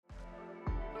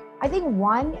I think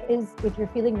one is if you're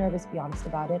feeling nervous, be honest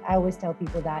about it. I always tell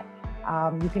people that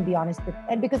you can be honest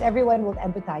and because everyone will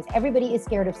empathize. Everybody is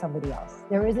scared of somebody else.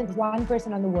 There isn't one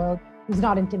person in the world who's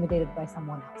not intimidated by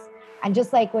someone else. And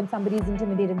just like when somebody's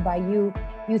intimidated by you,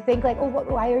 you think like, oh,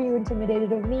 why are you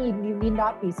intimidated of me? You need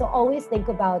not be. So always think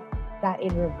about that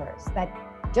in reverse, that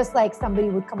just like somebody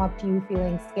would come up to you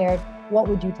feeling scared, what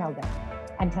would you tell them?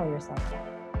 And tell yourself that.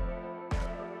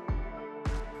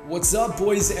 What's up,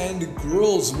 boys and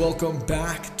girls? Welcome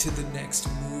back to the Next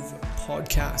Move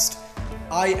podcast.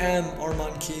 I am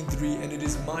Arman Kendri, and it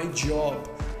is my job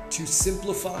to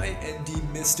simplify and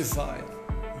demystify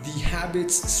the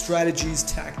habits, strategies,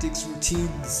 tactics,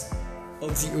 routines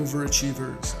of the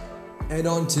overachievers. And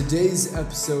on today's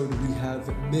episode, we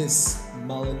have Miss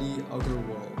Malini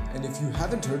Agarwal. And if you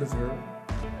haven't heard of her,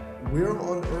 where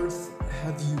on earth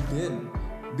have you been?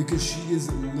 Because she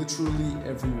is literally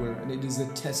everywhere, and it is a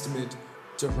testament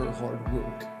to her hard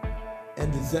work.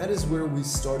 And that is where we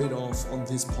started off on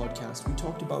this podcast. We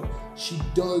talked about she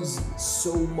does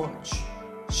so much.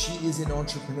 She is an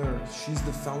entrepreneur. She's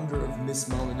the founder of Miss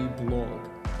Malini blog.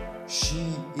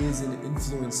 She is an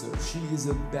influencer. She is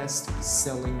a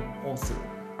best-selling author.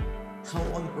 How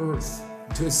on earth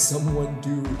does someone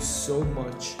do so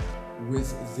much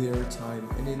with their time?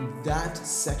 And in that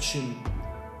section,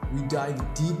 we dive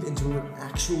deep into her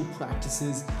actual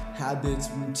practices, habits,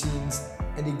 routines,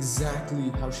 and exactly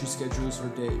how she schedules her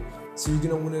day. So you're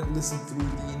gonna wanna listen through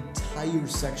the entire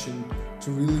section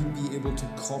to really be able to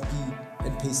copy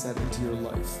and paste that into your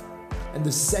life. And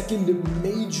the second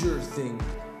major thing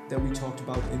that we talked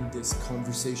about in this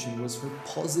conversation was her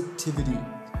positivity.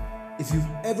 If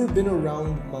you've ever been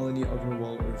around Malini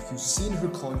Agarwal, or if you've seen her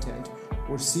content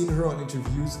or seen her on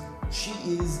interviews, she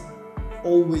is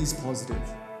always positive.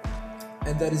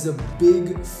 And that is a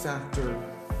big factor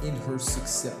in her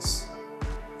success.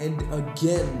 And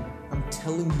again, I'm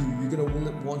telling you, you're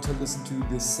gonna want to listen to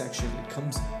this section. It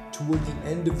comes toward the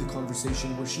end of the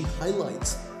conversation where she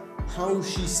highlights how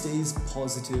she stays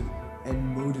positive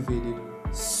and motivated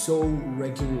so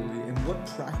regularly, and what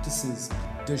practices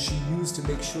does she use to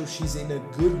make sure she's in a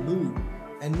good mood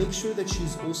and make sure that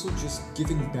she's also just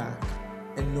giving back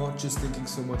and not just thinking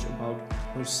so much about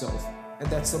herself. And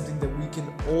that's something that we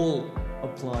can all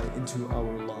apply into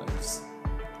our lives.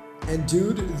 And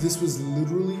dude, this was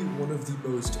literally one of the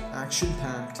most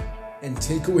action-packed and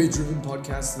takeaway-driven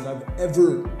podcasts that I've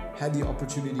ever had the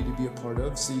opportunity to be a part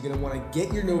of. So you're gonna wanna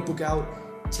get your notebook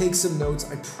out, take some notes.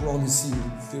 I promise you,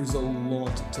 there's a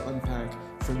lot to unpack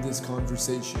from this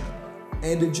conversation.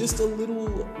 And just a little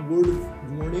word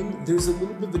of warning, there's a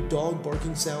little bit of a dog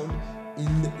barking sound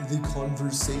in the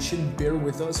conversation. Bear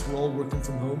with us, we're all working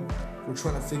from home. We're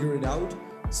trying to figure it out,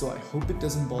 so I hope it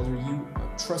doesn't bother you.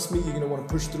 Trust me, you're gonna wanna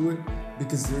push through it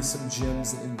because there's some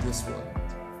gems in this one.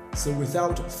 So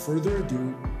without further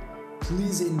ado,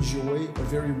 please enjoy a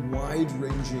very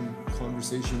wide-ranging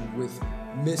conversation with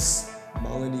Miss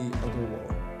Malini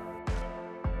Agarwal.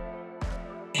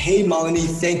 Hey Malini,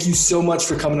 thank you so much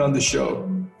for coming on the show.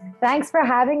 Thanks for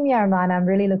having me, Arman. I'm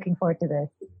really looking forward to this.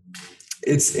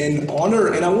 It's an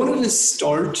honor, and I wanted to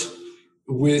start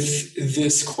with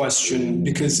this question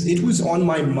because it was on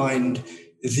my mind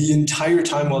the entire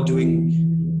time while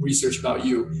doing research about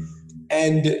you.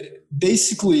 And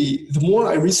basically, the more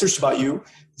I researched about you,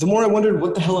 the more I wondered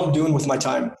what the hell I'm doing with my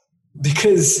time.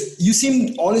 Because you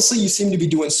seem to be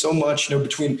doing so much,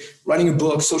 between writing a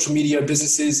book, social media,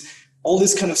 businesses, all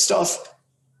this kind of stuff.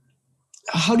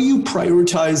 How do you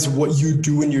prioritize what you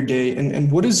do in your day, and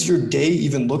what does your day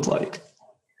even look like?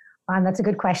 That's a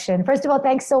good question. First of all,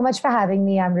 thanks so much for having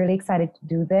me. I'm really excited to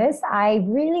do this. I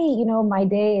really, my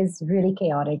day is really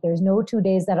chaotic. There's no 2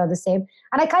 days that are the same.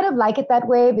 And I kind of like it that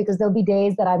way because there'll be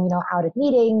days that I'm, out at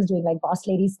meetings, doing like boss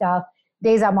lady stuff.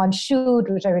 Days I'm on shoot,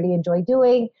 which I really enjoy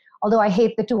doing. Although I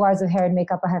hate the 2 hours of hair and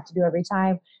makeup I have to do every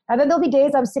time. And then there'll be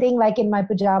days I'm sitting like in my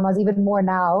pajamas, even more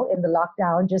now in the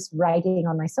lockdown, just writing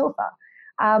on my sofa.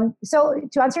 So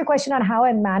to answer your question on how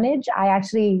I manage, I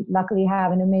actually luckily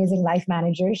have an amazing life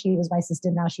manager. She was my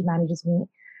assistant. Now she manages me,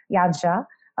 Yadsha,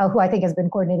 who I think has been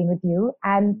coordinating with you.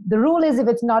 And the rule is if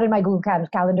it's not in my Google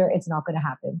Calendar, it's not going to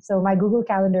happen. So my Google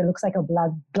Calendar looks like a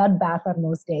bloodbath on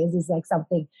most days. It's like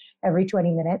something every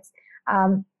 20 minutes.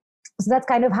 So that's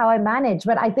kind of how I manage.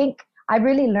 But I think I've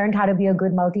really learned how to be a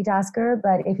good multitasker.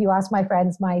 But if you ask my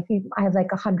friends, I have like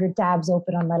 100 tabs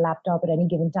open on my laptop at any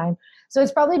given time. So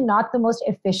it's probably not the most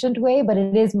efficient way, but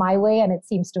it is my way and it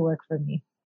seems to work for me.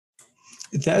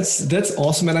 That's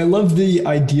awesome. And I love the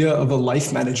idea of a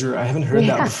life manager. I haven't heard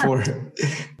that before.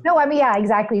 No, yeah,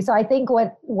 exactly. So I think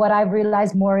what I've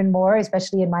realized more and more,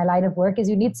 especially in my line of work, is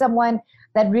you need someone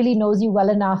that really knows you well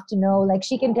enough to know, like,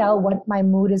 she can tell what my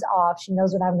mood is off. She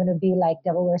knows when I'm going to be like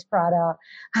Devil Wears Prada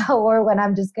or when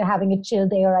I'm just having a chill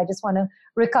day or I just want to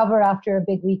recover after a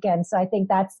big weekend. So I think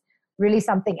that's really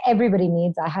something everybody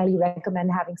needs. I highly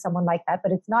recommend having someone like that,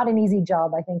 but it's not an easy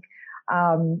job. I think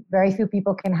very few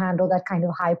people can handle that kind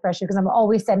of high pressure because I'm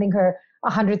always sending her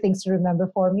 100 things to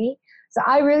remember for me. So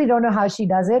I really don't know how she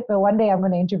does it, but one day I'm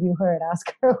going to interview her and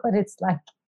ask her what it's like.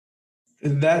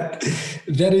 That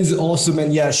is awesome.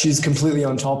 And yeah, she's completely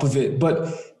on top of it.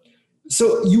 But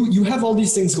so you have all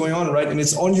these things going on, right? And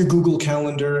it's on your Google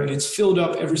Calendar and it's filled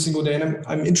up every single day. And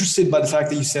I'm interested by the fact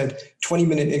that you said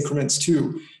 20-minute increments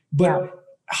too. But yeah.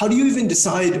 How do you even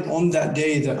decide on that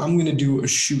day that I'm going to do a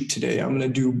shoot today? I'm going to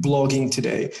do blogging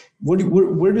today.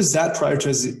 Where does that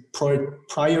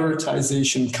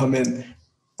prioritization come in?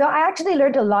 So I actually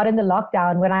learned a lot in the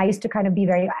lockdown when I used to kind of be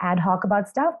very ad hoc about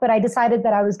stuff, but I decided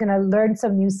that I was going to learn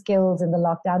some new skills in the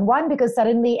lockdown. One, because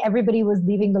suddenly everybody was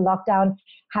leaving the lockdown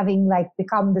having like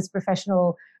become this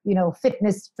professional,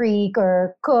 fitness freak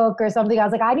or cook or something. I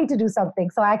was like, I need to do something.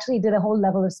 So I actually did a whole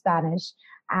level of Spanish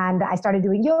and I started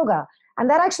doing yoga. And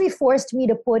that actually forced me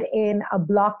to put in a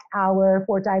blocked hour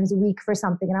 4 times a week for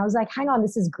something. And I was like, hang on,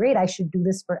 this is great. I should do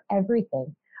this for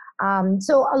everything.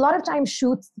 So a lot of times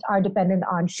shoots are dependent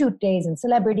on shoot days and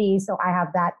celebrities. So I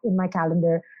have that in my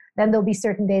calendar. Then there'll be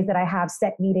certain days that I have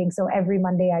set meetings. So every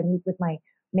Monday I meet with my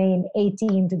main A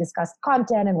team to discuss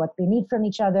content and what they need from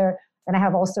each other. Then I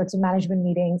have all sorts of management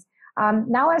meetings.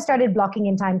 Now I've started blocking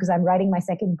in time because I'm writing my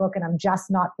second book and I'm just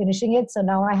not finishing it. So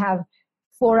now I have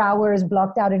 4 hours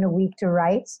blocked out in a week to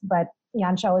write. But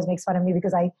Yansha always makes fun of me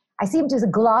because I seem to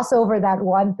gloss over that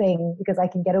one thing because I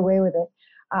can get away with it.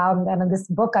 And on this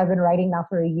book I've been writing now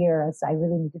for a year, so I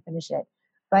really need to finish it.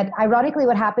 But ironically,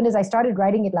 what happened is I started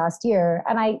writing it last year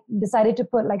and I decided to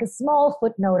put like a small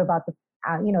footnote about the,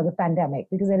 the pandemic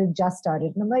because it had just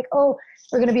started. And I'm like, oh,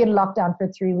 we're going to be in lockdown for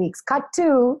 3 weeks. Cut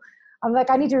to, I'm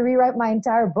like, I need to rewrite my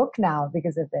entire book now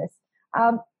because of this.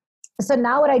 So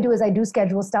now what I do is I do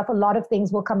schedule stuff. A lot of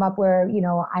things will come up where,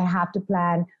 I have to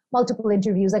plan multiple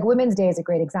interviews. Like Women's Day is a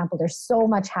great example. There's so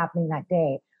much happening that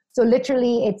day. So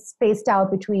literally it's spaced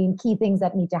out between key things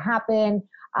that need to happen.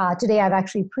 Today I've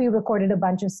actually pre-recorded a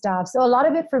bunch of stuff. So a lot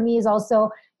of it for me is also,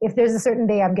 if there's a certain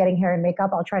day I'm getting hair and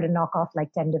makeup, I'll try to knock off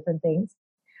like 10 different things.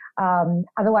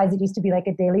 Otherwise it used to be like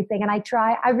a daily thing. And I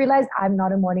realized I'm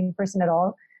not a morning person at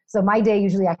all. So my day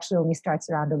usually actually only starts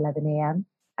around 11 a.m.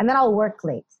 and then I'll work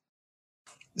late.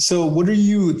 So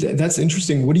that's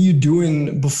interesting. What are you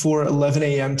doing before 11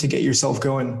 a.m. to get yourself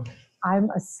going?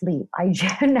 I'm asleep.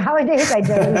 Nowadays, I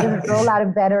generally just roll out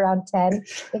of bed around 10.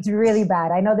 It's really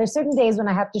bad. I know there's certain days when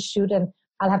I have to shoot and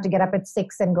I'll have to get up at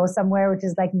 6 and go somewhere, which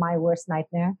is like my worst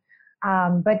nightmare.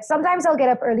 But sometimes I'll get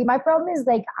up early. My problem is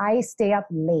like I stay up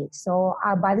late. So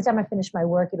by the time I finish my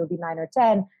work, it'll be 9 or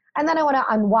 10. And then I want to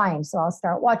unwind. So I'll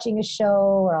start watching a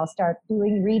show or I'll start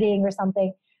reading or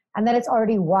something. And then it's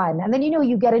already 1. And then,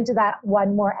 you get into that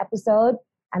one more episode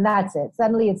and that's it.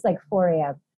 Suddenly it's like 4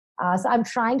 a.m. So I'm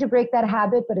trying to break that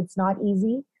habit, but it's not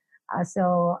easy.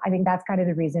 So I think that's kind of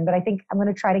the reason. But I think I'm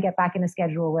going to try to get back in a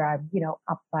schedule where I'm,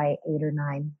 up by 8 or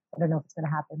 9. I don't know if it's going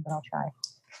to happen, but I'll try.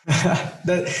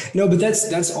 But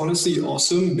that's honestly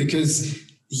awesome because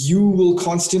you will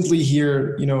constantly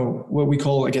hear, what we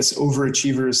call, I guess,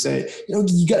 overachievers say,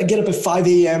 you got to get up at 5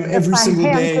 a.m. every single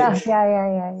day.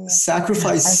 Yeah.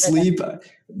 Sacrifice sleep.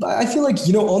 I feel like,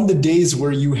 on the days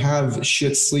where you have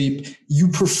shit sleep, you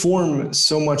perform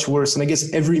so much worse. And I guess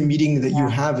every meeting that you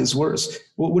have is worse.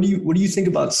 What do you think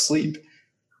about sleep?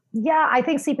 Yeah, I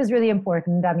think sleep is really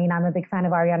important. I mean, I'm a big fan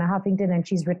of Arianna Huffington, and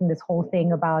she's written this whole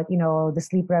thing about, the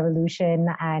sleep revolution.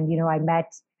 And, I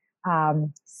met,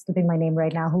 slipping my name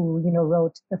right now, who,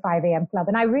 wrote the 5 a.m. Club.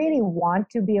 And I really want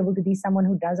to be able to be someone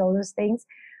who does all those things.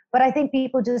 But I think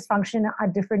people just function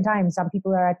at different times. Some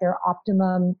people are at their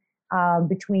optimum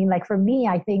between, like for me,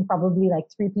 I think probably like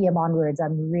 3 p.m. onwards,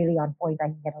 I'm really on point. I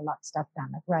can get a lot of stuff done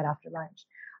like right after lunch.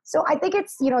 So I think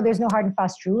it's, there's no hard and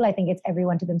fast rule. I think it's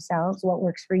everyone to themselves. What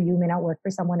works for you may not work for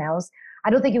someone else. I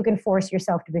don't think you can force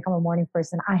yourself to become a morning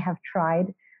person. I have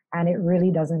tried and it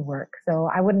really doesn't work. So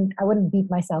I wouldn't beat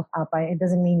myself up. It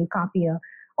doesn't mean you can't be a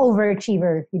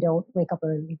overachiever if you don't wake up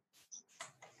early.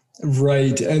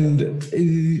 Right. And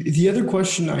the other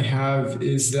question I have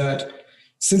is that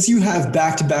since you have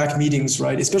back-to-back meetings,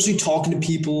 right, especially talking to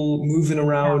people, moving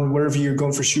around wherever you're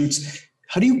going for shoots,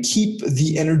 how do you keep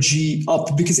the energy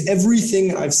up? Because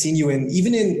everything I've seen you in,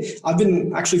 I've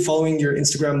been actually following your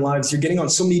Instagram lives, you're getting on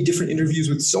so many different interviews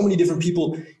with so many different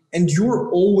people, and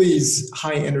you're always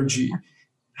high energy.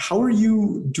 How are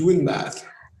you doing that?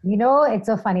 It's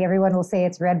so funny. Everyone will say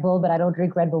it's Red Bull, but I don't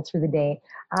drink Red Bull through the day.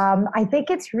 I think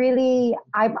it's really,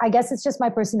 I guess it's just my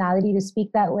personality to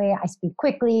speak that way. I speak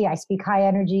quickly, I speak high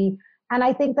energy. And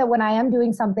I think that when I am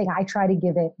doing something, I try to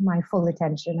give it my full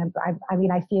attention. I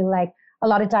mean, I feel like a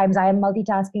lot of times I am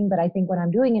multitasking, but I think when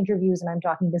I'm doing interviews and I'm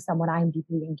talking to someone, I'm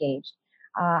deeply engaged.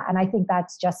 And I think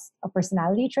that's just a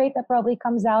personality trait that probably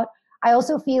comes out. I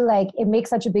also feel like it makes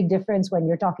such a big difference when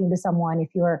you're talking to someone, if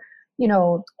you're,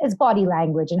 it's body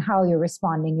language and how you're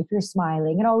responding, if you're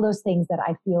smiling and all those things that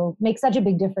I feel make such a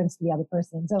big difference to the other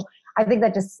person. So I think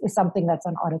that just is something that's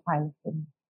on autopilot for me.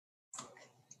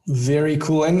 Very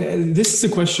cool. And this is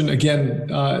a question again,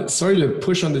 sorry to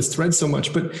push on this thread so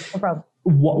much, but no problem.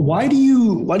 Why do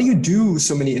you do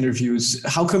so many interviews?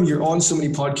 How come you're on so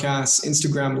many podcasts,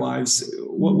 Instagram lives?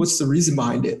 What's the reason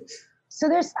behind it? So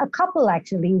there's a couple,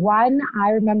 actually. One, I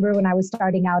remember when I was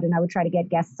starting out and I would try to get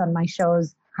guests on my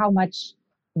shows, how much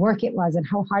work it was and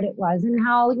how hard it was and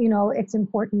how, it's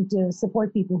important to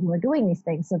support people who are doing these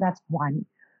things. So that's one.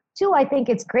 Two, I think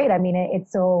it's great. I mean,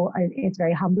 it's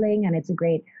very humbling and it's a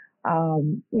great,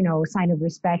 sign of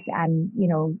respect. And,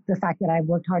 the fact that I've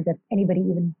worked hard, that anybody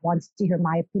even wants to hear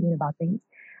my opinion about things.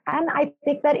 And I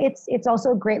think that it's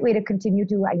also a great way to continue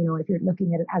to, if you're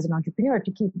looking at it as an entrepreneur,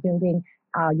 to keep building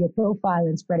your profile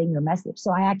and spreading your message.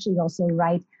 So I actually also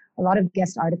write a lot of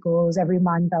guest articles every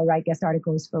month. I'll write guest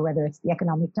articles for whether it's the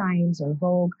Economic Times or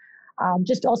Vogue,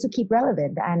 just to also keep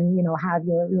relevant and, have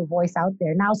your voice out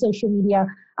there. Now, social media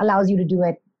allows you to do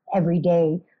it every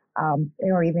day,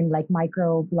 or even like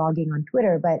micro blogging on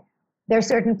Twitter. But there are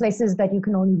certain places that you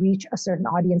can only reach a certain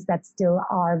audience that still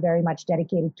are very much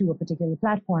dedicated to a particular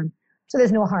platform. So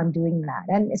there's no harm doing that.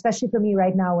 And especially for me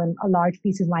right now, when a large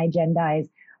piece of my agenda is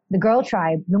the Girl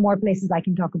Tribe, the more places I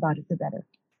can talk about it, the better.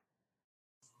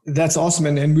 That's awesome.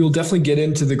 And we'll definitely get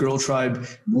into the Girl Tribe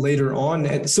later on.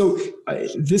 And so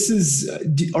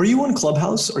are you on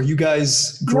Clubhouse? Are you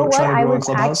guys trying to grow on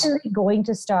Clubhouse? I was actually going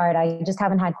to start. I just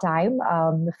haven't had time.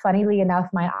 Funnily enough,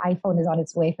 my iPhone is on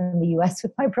its way from the US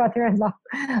with my brother-in-law.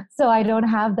 So I don't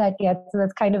have that yet. So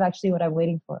that's kind of actually what I'm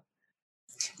waiting for.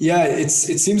 Yeah, it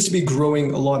seems to be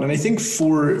growing a lot. And I think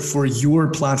for your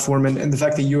platform and the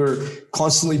fact that you're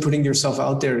constantly putting yourself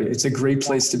out there, it's a great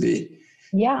place to be.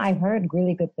 Yeah, I've heard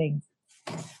really good things.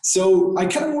 So I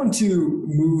kind of want to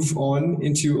move on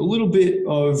into a little bit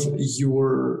of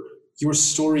your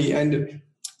story. And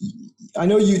I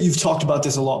know you've talked about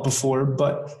this a lot before,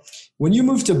 but when you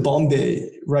moved to Bombay,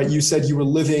 right, you said you were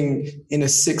living in a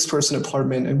 6-person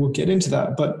apartment, and we'll get into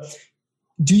that. But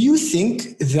do you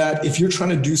think that if you're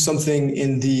trying to do something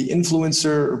in the influencer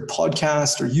or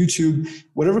podcast or YouTube,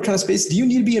 whatever kind of space, do you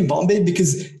need to be in Bombay?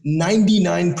 Because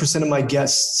 99% of my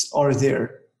guests are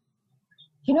there.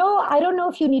 I don't know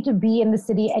if you need to be in the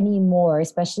city anymore,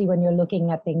 especially when you're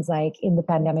looking at things like in the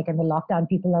pandemic and the lockdown,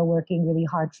 people are working really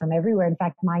hard from everywhere. In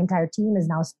fact, my entire team is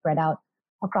now spread out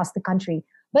across the country.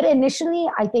 But initially,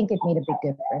 I think it made a big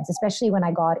difference, especially when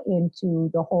I got into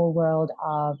the whole world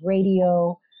of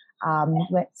radio.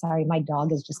 Sorry, my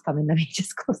dog has just come in. Let me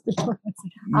just close the door.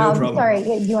 No problem. Sorry,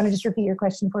 do you want to just repeat your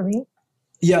question for me?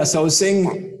 Yeah, so I was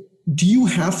saying, do you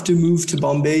have to move to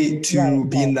Bombay to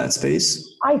be in that space?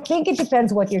 I think it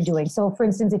depends what you're doing. So for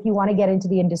instance, if you want to get into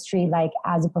the industry, like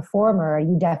as a performer,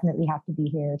 you definitely have to be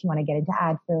here. If you want to get into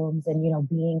ad films and,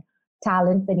 being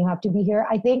talent, then you have to be here.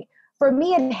 I think for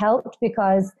me, it helped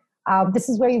because this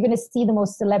is where you're going to see the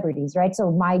most celebrities, right?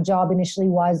 So my job initially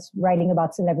was writing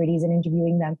about celebrities and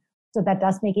interviewing them. So that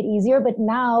does make it easier, but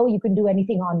now you can do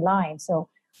anything online. So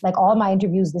like all my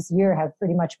interviews this year have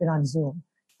pretty much been on Zoom.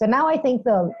 So now I think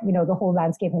the whole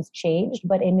landscape has changed,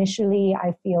 but initially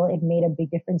I feel it made a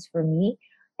big difference for me,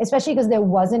 especially because there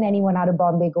wasn't anyone out of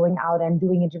Bombay going out and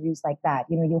doing interviews like that.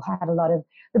 You had a lot of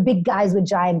the big guys with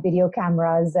giant video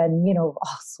cameras and,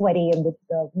 sweaty in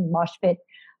the mosh pit.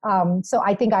 So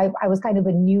I think I was kind of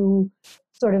a new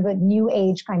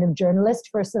age kind of journalist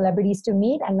for celebrities to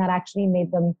meet. And that actually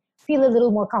made them feel a little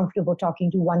more comfortable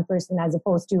talking to one person as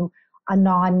opposed to a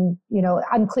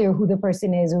unclear who the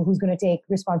person is or who's going to take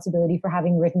responsibility for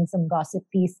having written some gossip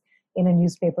piece in a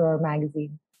newspaper or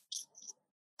magazine.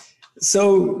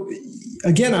 So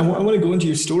again, I want to go into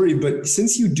your story, but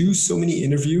since you do so many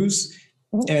interviews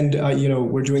and,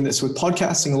 we're doing this with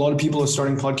podcasting, a lot of people are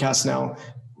starting podcasts now.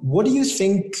 What do you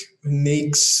think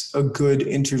makes a good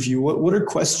interview? What are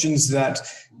questions that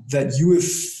you have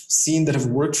seen that have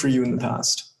worked for you in the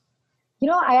past?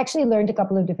 I actually learned a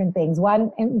couple of different things.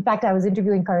 One, in fact, I was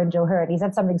interviewing Karan Johar, and he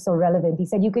said something so relevant. He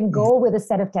said, you can go with a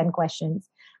set of 10 questions,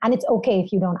 and it's okay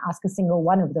if you don't ask a single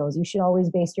one of those. You should always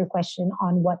base your question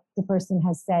on what the person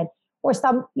has said or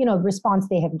some, response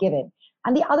they have given.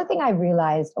 And the other thing I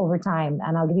realized over time,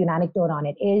 and I'll give you an anecdote on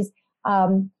it, is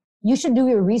you should do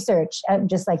your research,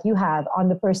 just like you have, on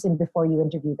the person before you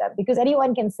interview them, because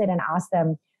anyone can sit and ask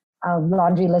them a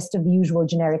laundry list of the usual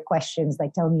generic questions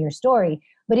like, tell me your story.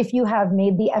 But if you have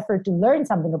made the effort to learn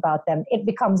something about them, it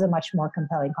becomes a much more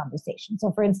compelling conversation.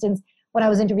 So for instance, when I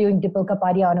was interviewing Dipal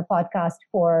Kapadia on a podcast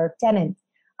for Tenant,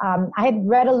 I had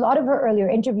read a lot of her earlier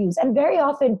interviews, and very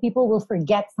often people will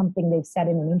forget something they've said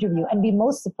in an interview and be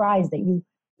most surprised that you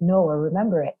know or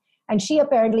remember it. And she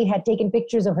apparently had taken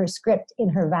pictures of her script in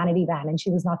her vanity van, and she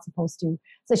was not supposed to.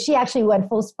 So she actually went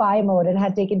full spy mode and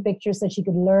had taken pictures so she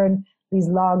could learn these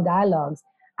long dialogues.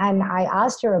 And I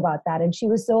asked her about that, and she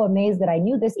was so amazed that I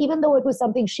knew this, even though it was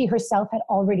something she herself had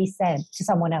already said to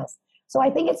someone else. So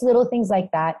I think it's little things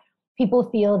like that. People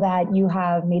feel that you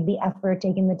have made the effort,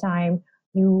 taken the time,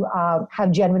 you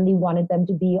have genuinely wanted them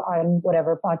to be on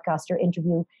whatever podcast or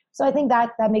interview. So I think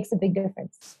that makes a big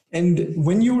difference. And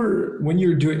when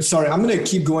you're doing, sorry, I'm going to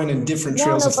keep going in different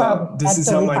trails of thought. This is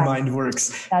how my mind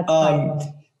works. That's fine.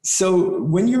 So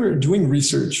when you're doing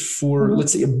research for,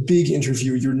 let's say, a big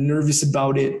interview, you're nervous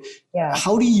about it. Yeah.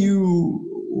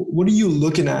 What are you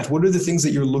looking at? What are the things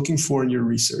that you're looking for in your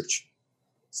research?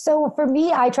 So for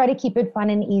me, I try to keep it fun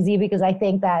and easy, because I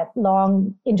think that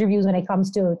long interviews when it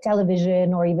comes to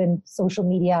television or even social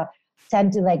media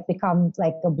tend to become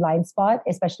like a blind spot,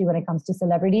 especially when it comes to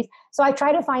celebrities. So I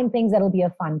try to find things that'll be a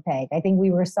fun peg. I think we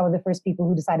were some of the first people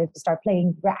who decided to start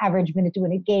playing average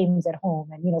minute-to-minute games at home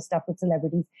and, stuff with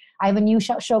celebrities. I have a new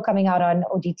show coming out on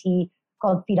OTT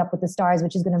called Feed Up with the Stars,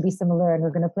 which is going to be similar. And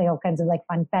we're going to play all kinds of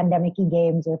fun pandemic-y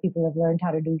games where people have learned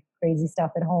how to do crazy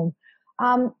stuff at home.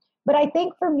 But I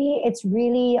think for me, it's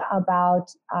really about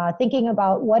thinking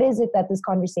about what is it that this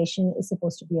conversation is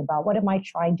supposed to be about? What am I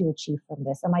trying to achieve from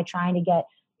this? Am I trying to get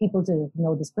people to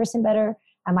know this person better?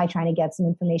 Am I trying to get some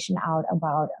information out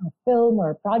about a film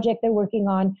or a project they're working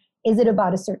on? Is it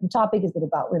about a certain topic? Is it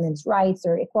about women's rights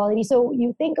or equality? So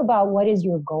you think about what is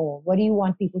your goal? What do you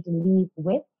want people to leave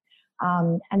with?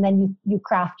 And then you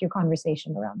craft your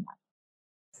conversation around that.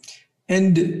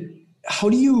 And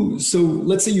so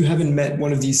let's say you haven't met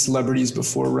one of these celebrities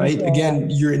before, right? Yeah. Again,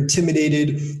 you're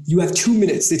intimidated. You have 2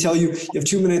 minutes. They tell you have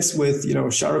 2 minutes with,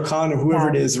 Shah Rukh Khan or whoever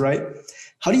it is, right?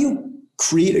 How do you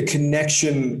create a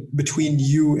connection between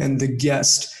you and the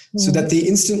guest so that they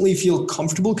instantly feel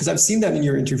comfortable? Because I've seen that in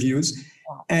your interviews,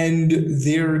 and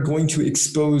they're going to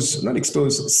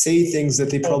say things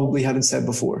that they probably haven't said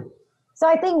before. So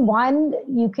I think one,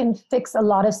 you can fix a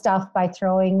lot of stuff by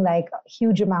throwing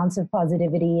huge amounts of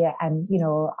positivity and,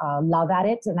 love at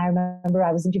it. And I remember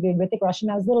I was interviewing Hrithik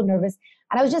Roshan. I was a little nervous,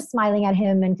 and I was just smiling at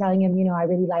him and telling him, I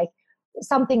really like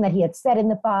something that he had said in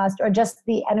the past, or just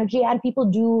the energy. And people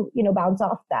do, bounce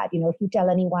off that. If you tell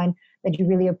anyone that you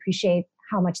really appreciate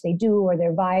how much they do or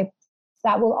their vibe,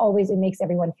 that it makes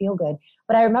everyone feel good.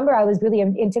 But I remember I was really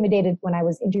intimidated when I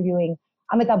was interviewing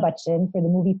Amitabh Bachchan for the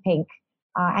movie Pink.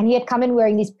 And he had come in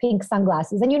wearing these pink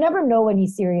sunglasses. And you never know when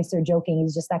he's serious or joking.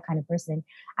 He's just that kind of person.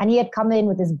 And he had come in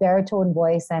with this baritone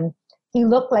voice, and he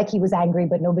looked like he was angry,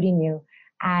 but nobody knew.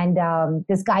 And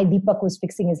this guy, Deepak, was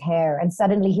fixing his hair. And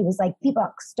suddenly he was like,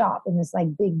 Deepak, stop, in this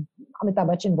big Amitabh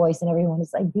Bachchan voice. And everyone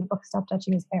was like, Deepak, stop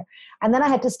touching his hair. And then I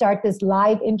had to start this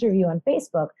live interview on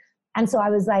Facebook. And so I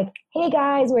was like, hey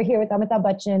guys, we're here with Amitabh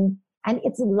Bachchan. And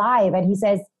it's live. And he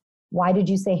says, why did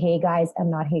you say hey guys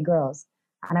and not hey girls?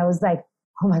 And I was like,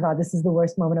 oh my God, this is the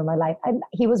worst moment of my life. And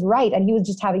he was right. And he was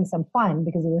just having some fun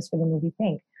because it was for the movie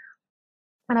Pink.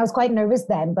 And I was quite nervous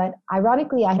then. But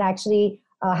ironically, I had actually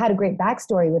had a great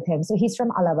backstory with him. So he's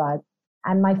from Allahabad.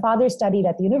 And my father studied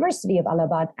at the University of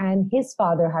Allahabad. And his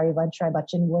father, Harivansh Rai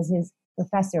Bachchan, was his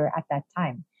professor at that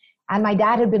time. And my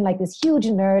dad had been this huge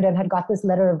nerd and had got this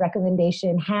letter of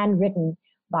recommendation handwritten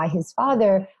by his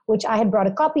father, which I had brought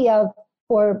a copy of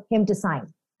for him to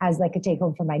sign as a take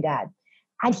home for my dad.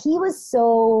 And he was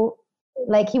so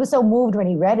moved when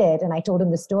he read it. And I told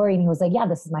him the story, and he was like, yeah,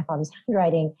 this is my father's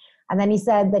handwriting. And then he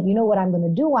said that, what I'm going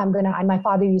to do? And my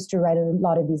father used to write a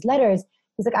lot of these letters.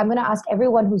 He's like, I'm going to ask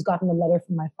everyone who's gotten a letter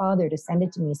from my father to send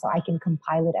it to me so I can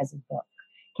compile it as a book.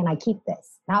 Can I keep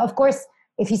this? Now, of course,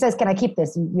 if he says, can I keep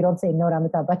this? You don't say no to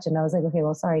Amitabh Bachchan. I was like, okay,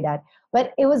 well, sorry, Dad.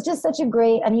 But it was just such a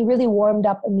great, and he really warmed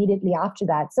up immediately after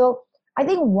that. So I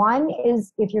think one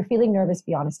is, if you're feeling nervous,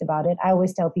 be honest about it. I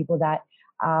always tell people that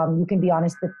you can be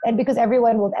honest with, and because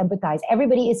everyone will empathize.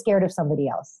 Everybody is scared of somebody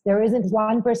else. There isn't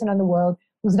one person in the world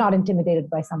who's not intimidated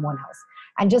by someone else.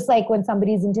 And just like when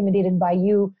somebody's intimidated by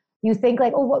you, you think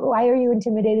why are you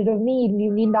intimidated of me?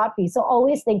 You need not be. So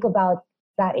always think about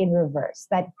that in reverse,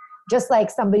 that just like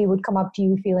somebody would come up to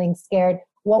you feeling scared,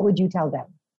 what would you tell them?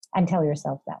 And tell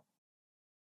yourself that.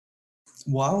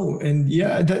 Wow. And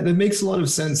yeah, that makes a lot of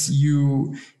sense.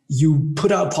 You you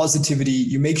put out positivity,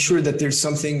 you make sure that there's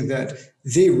something that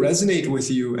they resonate with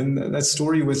you. And that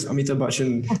story with Amitabh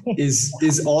Bachchan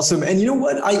is awesome. And you know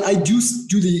what? I do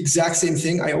the exact same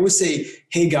thing. I always say,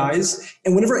 hey guys.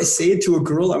 And whenever I say it to a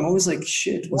girl, I'm always like,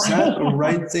 shit, was that a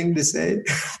right thing to say?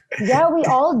 Yeah, we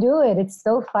all do it. It's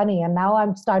so funny. And now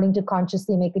I'm starting to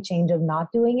consciously make a change of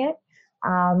not doing it.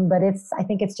 But I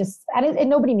think it's just, and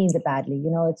nobody means it badly.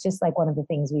 You know, it's just like one of the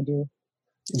things we do.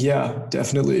 Yeah,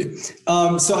 definitely.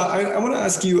 So I want to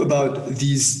ask you about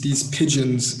these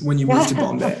pigeons when you moved to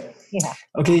Bombay. Yeah.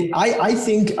 Okay.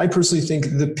 I personally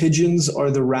think the pigeons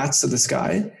are the rats of the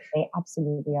sky. They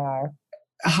absolutely are.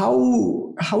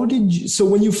 How did you, so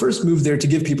when you first moved there, to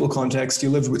give people context, you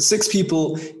lived with 6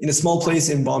 people in a small place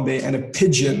in Bombay and a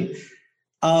pigeon.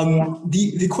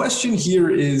 The question here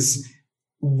is,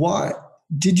 why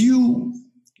did you,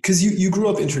 because you grew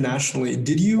up internationally,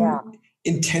 did you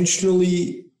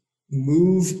intentionally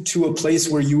move to a place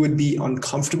where you would be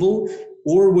uncomfortable,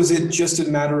 or was it just a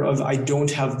matter of I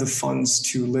don't have the funds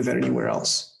to live anywhere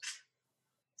else?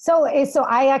 So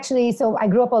I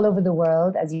grew up all over the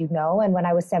world, as you know, and when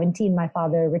I was 17, my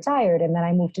father retired, and then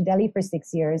I moved to Delhi for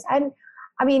 6 years. And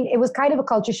I mean, it was kind of a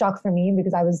culture shock for me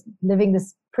because I was living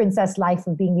this princess life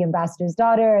of being the ambassador's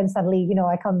daughter. And suddenly, you know,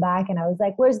 I come back and I was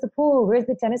like, where's the pool? Where's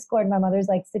the tennis court? And my mother's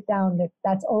like, sit down,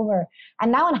 that's over.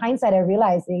 And now in hindsight, I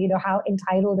realize, you know, how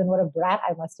entitled and what a brat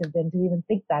I must have been to even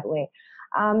think that way.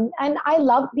 And I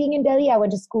loved being in Delhi. I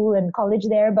went to school and college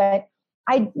there, but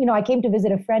I came to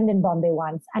visit a friend in Bombay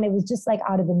once, and it was just like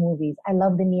out of the movies. I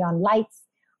love the neon lights.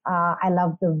 I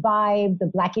love the vibe, the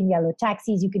black and yellow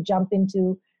taxis you could jump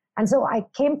into. And so I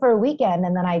came for a weekend,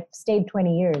 and then I stayed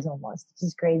 20 years almost, which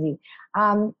is crazy.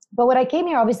 But when I came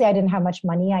here, obviously I didn't have much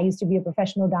money. I used to be a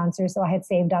professional dancer, so I had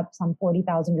saved up some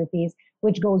 40,000 rupees,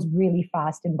 which goes really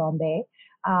fast in Bombay.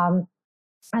 And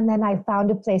then I found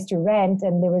a place to rent,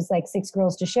 and there was like 6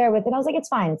 girls to share with. And I was like, it's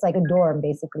fine. It's like a dorm,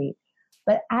 basically.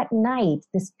 But at night,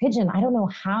 this pigeon, I don't know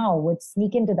how, would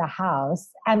sneak into the house.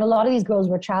 And a lot of these girls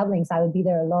were traveling, so I would be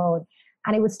there alone.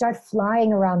 And it would start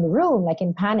flying around the room, like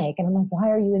in panic. And I'm like, why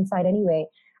are you inside anyway?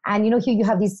 And, you know, here you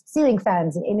have these ceiling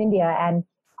fans in India. And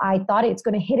I thought it's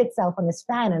going to hit itself on this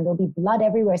fan and there'll be blood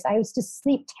everywhere. So I was to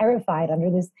sleep terrified under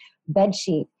this bed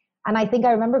sheet. And I think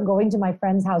I remember going to my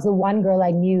friend's house, the one girl I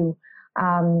knew,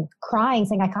 crying,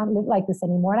 saying, I can't live like this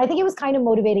anymore. And I think it was kind of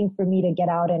motivating for me to get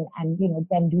out and you know,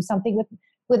 then do something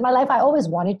with my life. I always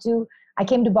wanted to. I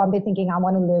came to Bombay thinking I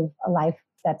want to live a life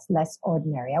that's less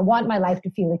ordinary. I want my life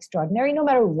to feel extraordinary no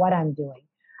matter what I'm doing.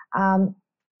 And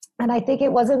I think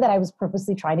it wasn't that I was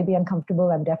purposely trying to be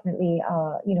uncomfortable. I'm definitely,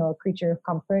 a creature of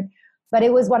comfort. But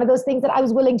it was one of those things that I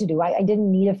was willing to do. I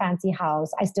didn't need a fancy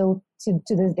house. I still, to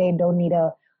this day, don't need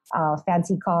a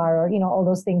fancy car or, you know, all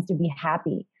those things to be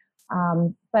happy.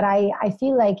 But I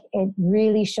feel like it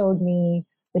really showed me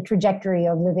the trajectory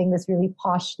of living this really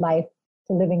posh life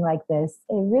to living like this.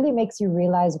 It really makes you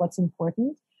realize what's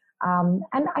important.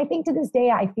 And I think to this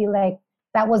day, I feel like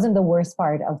that wasn't the worst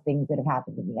part of things that have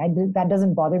happened to me. That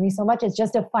doesn't bother me so much. It's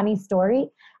just a funny story.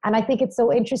 And I think it's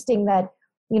so interesting that,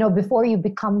 you know, before you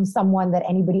become someone that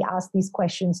anybody asks these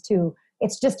questions to,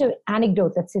 it's just an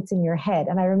anecdote that sits in your head.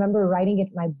 And I remember writing it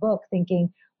in my book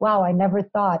thinking, wow, I never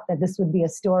thought that this would be a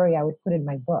story I would put in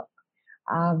my book.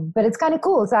 But it's kind of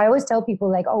cool. So I always tell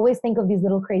people, like, always think of these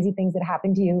little crazy things that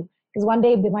happen to you, because one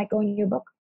day they might go in your book.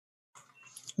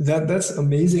 That's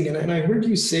amazing. And I heard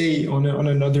you say on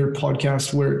another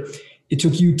podcast where it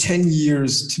took you 10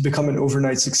 years to become an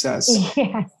overnight success.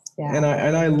 Yes. Yeah. And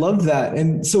I love that.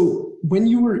 And so when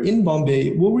you were in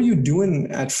Bombay, what were you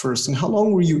doing at first? And how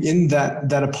long were you in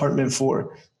that apartment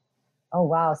for? Oh,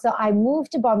 wow. So I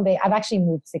moved to Bombay. I've actually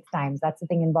moved 6 times. That's the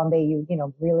thing in Bombay. You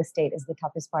know, real estate is the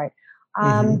toughest part.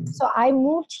 So I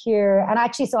moved here, and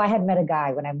actually, so I had met a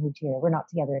guy when I moved here. We're not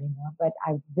together anymore, but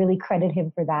I really credit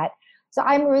him for that. So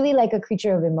I'm really like a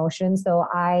creature of emotion. So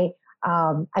I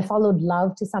followed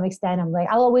love to some extent. I'm like,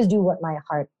 I'll always do what my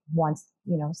heart wants,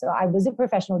 you know. So I was a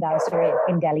professional dancer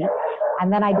in Delhi.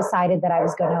 And then I decided that I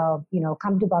was going to, you know,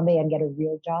 come to Bombay and get a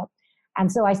real job. And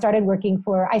so I started working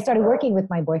with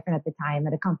my boyfriend at the time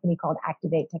at a company called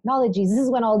Activate Technologies. This is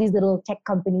when all these little tech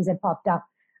companies had popped up.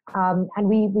 And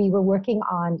we were working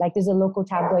on, like, there's a local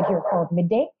tabloid here called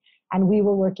Midday. And we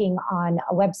were working on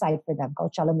a website for them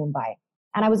called Chala Mumbai.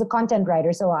 And I was a content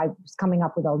writer, so I was coming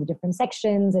up with all the different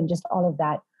sections and just all of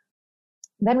that.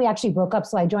 Then we actually broke up,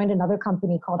 so I joined another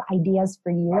company called Ideas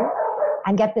for You.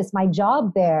 And get this, my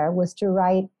job there was to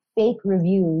write fake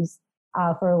reviews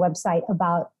for a website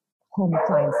about home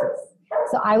appliances.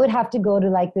 So I would have to go to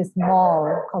like this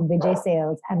mall called Vijay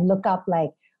Sales and look up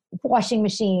like washing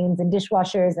machines and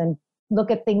dishwashers and look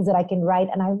at things that I can write.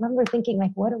 And I remember thinking,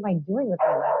 like, what am I doing with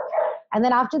my life? And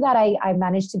then after that, I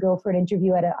managed to go for an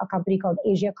interview at a company called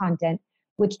Asia Content,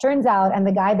 which turns out, and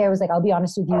the guy there was like, I'll be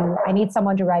honest with you, I need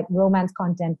someone to write romance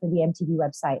content for the MTV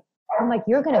website. I'm like,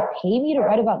 you're going to pay me to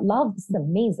write about love? This is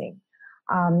amazing.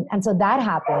 And so that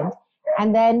happened.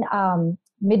 And then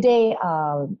midday,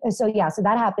 so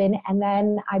that happened. And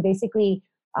then I basically,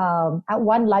 at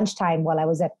one lunchtime while I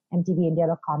was at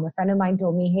mtvindia.com, a friend of mine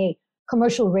told me, hey,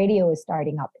 commercial radio is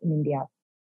starting up in India.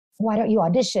 Why don't you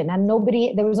audition? And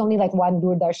there was only like one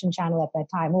Doordarshan channel at that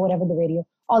time, or whatever the radio,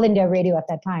 All India Radio at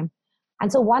that time.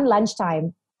 And so one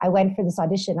lunchtime, I went for this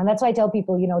audition. And that's why I tell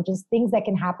people, just things that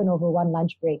can happen over one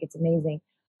lunch break. It's amazing.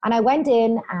 And I went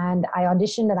in and I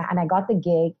auditioned and I got the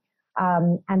gig.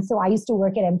 And so I used to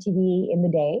work at MTV in the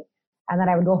day. And then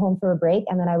I would go home for a break.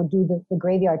 And then I would do the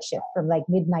graveyard shift from like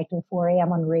midnight till 4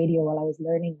 a.m. on radio while I was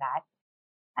learning that.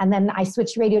 And then I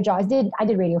switched radio jobs. I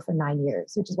did radio for 9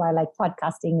 years, which is why like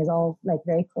podcasting is all like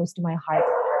very close to my heart.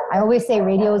 I always say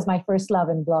radio is my first love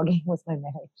and blogging was my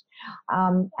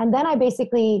marriage. And then I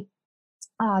basically,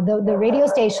 the radio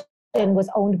station was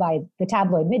owned by the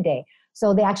tabloid Midday.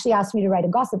 So they actually asked me to write a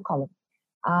gossip column.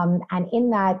 And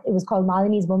in that, it was called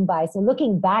Malini's Mumbai. So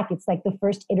looking back, it's like the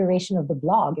first iteration of the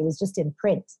blog. It was just in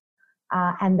print.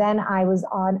 And then I was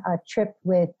on a trip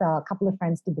with a couple of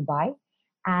friends to Dubai.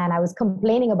 And I was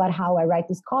complaining about how I write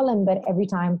this column, but every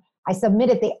time I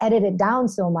submit it, they edit it down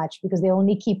so much because they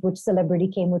only keep which celebrity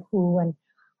came with who. And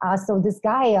so this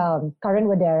guy, Karan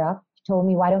Wadera, told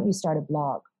me, why don't you start a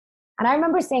blog? And I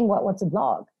remember saying, what's a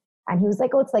blog? And he was like,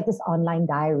 oh, it's like this online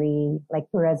diary, like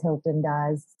Perez Hilton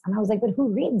does. And I was like, but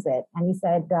who reads it? And he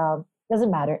said, doesn't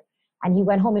matter. And he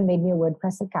went home and made me a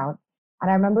WordPress account.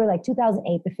 And I remember like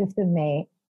 2008, the 5th of May,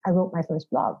 I wrote my first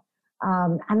blog.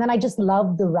 And then I just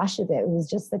loved the rush of it. It was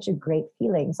just such a great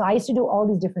feeling. So I used to do all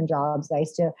these different jobs. I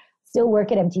used to still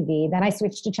work at MTV. Then I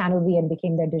switched to Channel V and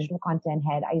became their digital content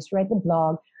head. I used to write the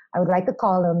blog. I would write the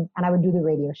column and I would do the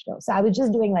radio show. So I was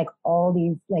just doing like all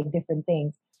these like different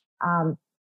things.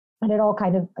 And it all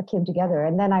kind of came together.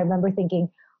 And then I remember thinking,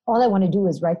 all I want to do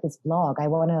is write this blog. I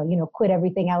want to, quit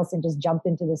everything else and just jump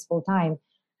into this full time.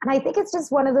 And I think it's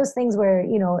just one of those things where,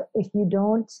 if you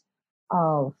don't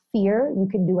fear, you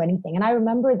can do anything. And I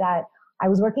remember that I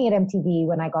was working at MTV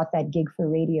when I got that gig for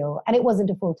radio, and it wasn't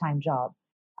a full-time job.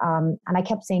 And I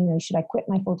kept saying, should I quit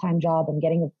my full-time job and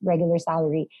getting a regular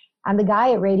salary? And the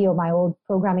guy at radio, my old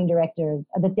programming director,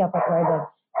 Aditya Patwardhan,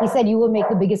 he said, you will make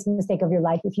the biggest mistake of your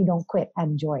life if you don't quit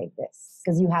and join this,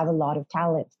 because you have a lot of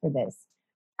talent for this.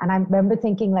 And I remember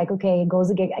thinking like, okay, it goes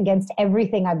against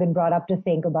everything I've been brought up to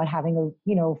think about having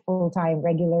a, full-time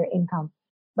regular income.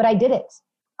 But I did it.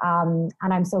 And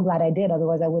I'm so glad I did.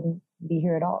 Otherwise I wouldn't be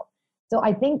here at all. So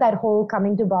I think that whole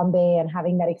coming to Bombay and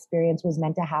having that experience was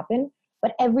meant to happen.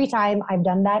 But every time I've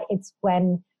done that, it's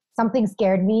when something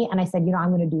scared me and I said, I'm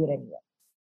going to do it anyway.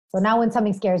 So now when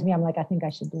something scares me, I'm like, I think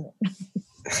I should do it.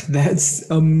 That's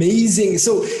amazing.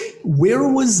 So where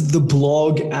was the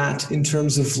blog at in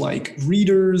terms of like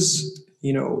readers,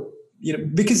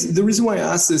 because the reason why I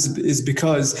asked this is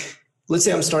because let's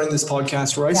say I'm starting this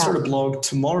podcast or I start a blog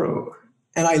tomorrow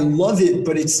and I love it,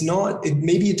 but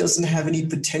maybe it doesn't have any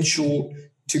potential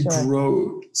to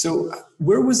grow. So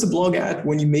where was the blog at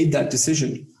when you made that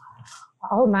decision?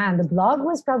 Oh man, the blog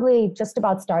was probably just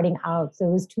about starting out. So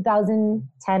it was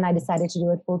 2010, I decided to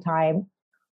do it full time.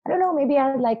 I don't know, maybe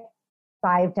I had like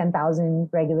 10,000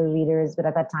 regular readers, but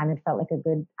at that time it felt like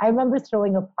I remember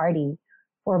throwing a party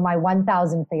for my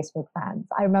 1,000 Facebook fans.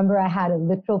 I remember I had a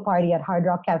literal party at Hard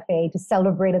Rock Cafe to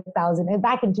celebrate 1,000. And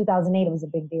back in 2008, it was a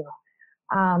big deal.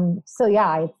 So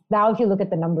yeah, now if you look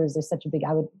at the numbers, there's such a big,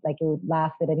 it would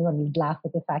laugh at anyone who'd laugh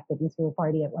at the fact that you threw a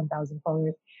party at 1,000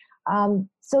 followers.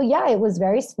 So yeah, it was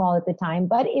very small at the time,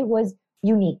 but it was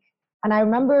unique. And I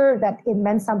remember that it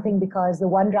meant something because the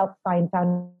One Drop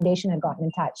Foundation had gotten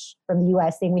in touch from the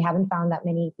US saying, we haven't found that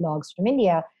many blogs from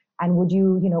India. And would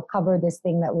you, cover this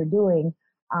thing that we're doing?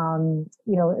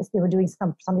 They were doing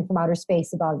something from outer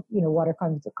space about, water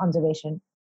conservation.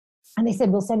 And they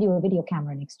said, we'll send you a video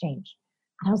camera in exchange.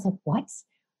 And I was like, what?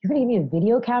 You're going to give me a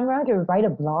video camera to write a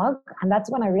blog? And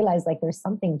that's when I realized like there's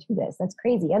something to this. That's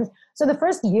crazy. And so the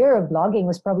first year of blogging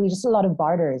was probably just a lot of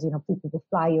barters. People will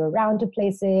fly you around to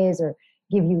places or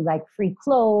give you like free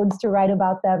clothes to write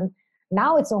about them.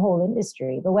 Now it's a whole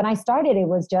industry. But when I started, it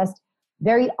was just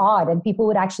very odd. And people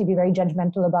would actually be very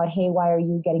judgmental about, hey, why are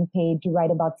you getting paid to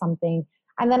write about something?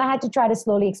 And then I had to try to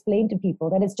slowly explain to people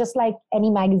that it's just like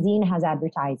any magazine has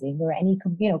advertising or any,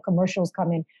 commercials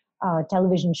come in,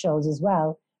 television shows as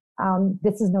well.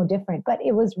 This is no different, but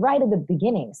it was right at the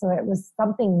beginning. So it was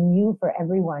something new for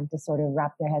everyone to sort of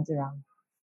wrap their heads around.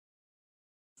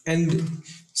 And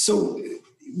so,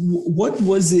 what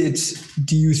was it,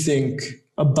 do you think,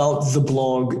 about the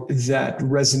blog that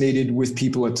resonated with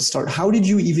people at the start? How did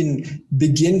you even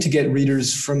begin to get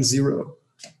readers from zero?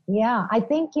 Yeah, I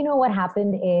think, what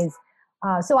happened is,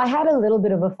 so I had a little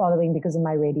bit of a following because of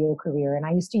my radio career, and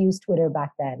I used to use Twitter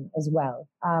back then as well.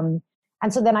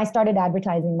 And so then I started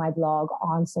advertising my blog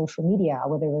on social media,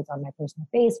 whether it was on my personal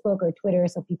Facebook or Twitter.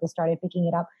 So people started picking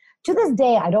it up. To this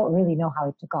day, I don't really know how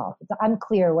it took off. It's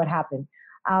unclear what happened.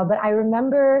 But I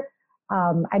remember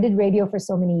I did radio for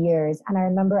so many years. And I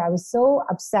remember I was so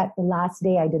upset the last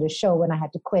day I did a show when I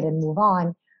had to quit and move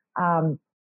on. Um,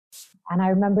 and I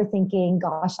remember thinking,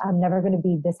 gosh, I'm never going to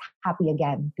be this happy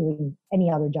again doing any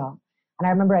other job. And I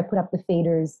remember I put up the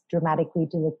faders dramatically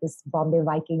to like this Bombay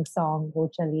Viking song, Wo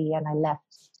Chali, and I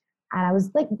left. And I was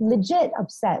like legit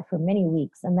upset for many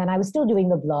weeks. And then I was still doing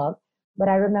the blog, but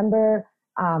I remember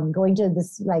going to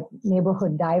this like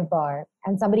neighborhood dive bar,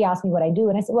 and somebody asked me what I do.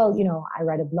 And I said, well, I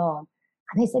write a blog.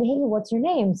 And they said, hey, what's your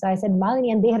name? So I said,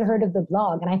 Malini, and they had heard of the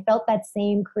blog. And I felt that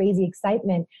same crazy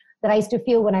excitement that I used to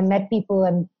feel when I met people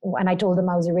and when I told them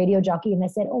I was a radio jockey, and they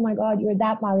said, oh my God, you're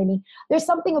that Malini. There's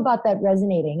something about that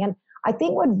resonating. And I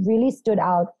think what really stood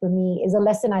out for me is a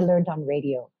lesson I learned on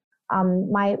radio.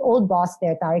 My old boss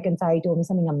there, Tariq Ansari, told me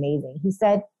something amazing. He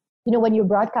said, when you're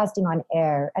broadcasting on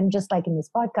air, and just like in this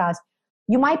podcast,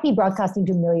 you might be broadcasting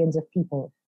to millions of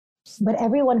people, but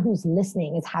everyone who's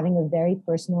listening is having a very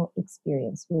personal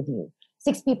experience with you.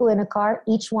 6 people in a car,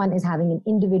 each one is having an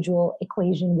individual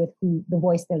equation with the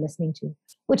voice they're listening to,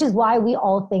 which is why we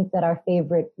all think that our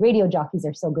favorite radio jockeys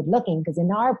are so good looking, because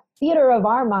in our theater of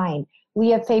our mind, we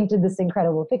have painted this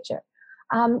incredible picture.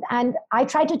 And I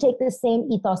tried to take this same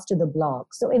ethos to the blog.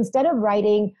 So instead of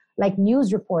writing like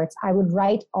news reports, I would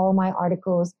write all my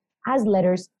articles as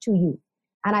letters to you.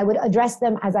 And I would address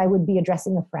them as I would be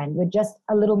addressing a friend, with just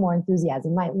a little more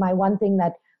enthusiasm. My one thing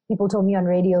that people told me on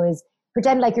radio is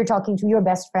pretend like you're talking to your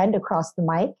best friend across the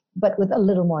mic, but with a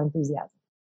little more enthusiasm.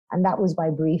 And that was my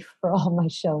brief for all my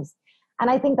shows. And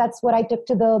I think that's what I took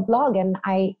to the blog. And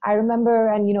I remember,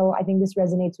 and I think this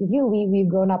resonates with you, we've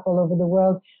grown up all over the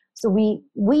world. So we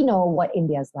know what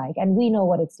India's like, and we know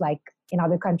what it's like in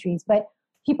other countries. But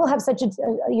people have such a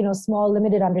small,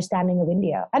 limited understanding of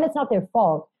India. And it's not their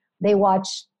fault. They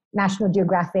watch National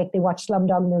Geographic, they watch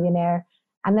Slumdog Millionaire,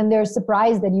 and then they're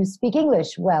surprised that you speak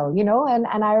English well,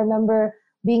 and I remember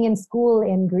being in school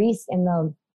in Greece in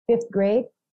the 5th grade,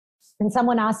 and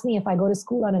someone asked me if I go to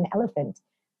school on an elephant.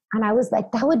 And I was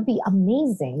like, that would be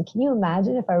amazing. Can you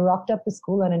imagine if I rocked up to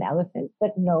school on an elephant?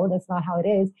 But no, that's not how it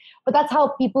is. But that's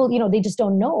how people, they just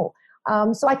don't know.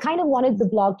 So I kind of wanted the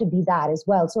blog to be that as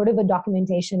well, sort of a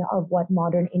documentation of what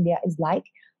modern India is like.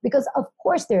 Because of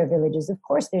course there are villages, of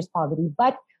course there's poverty,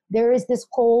 but there is this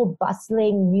whole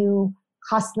bustling, new,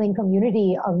 hustling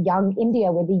community of young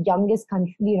India. We're the youngest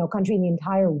country in the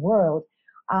entire world.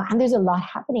 And there's a lot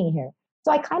happening here.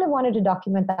 So I kind of wanted to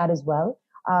document that as well.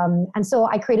 And so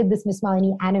I created this Miss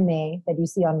Malini anime that you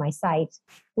see on my site,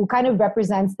 who kind of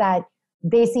represents that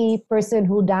desi person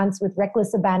who danced with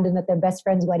reckless abandon at their best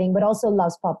friend's wedding, but also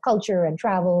loves pop culture and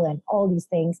travel and all these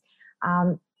things.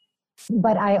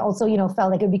 But I also,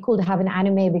 felt like it'd be cool to have an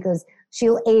anime because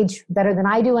she'll age better than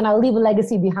I do, and I'll leave a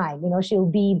legacy behind. She'll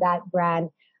be that brand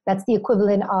that's the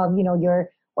equivalent of,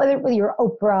 whether you're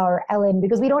Oprah or Ellen,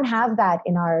 because we don't have that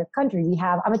in our country. We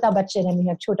have Amitabh Bachchan and we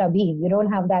have Chhota Bheem. We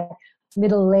don't have that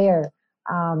middle layer.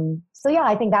 So yeah,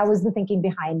 I think that was the thinking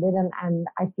behind it, and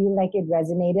I feel like it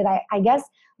resonated. I guess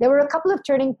there were a couple of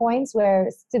turning points where,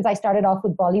 since I started off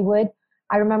with Bollywood,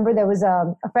 I remember there was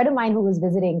a friend of mine who was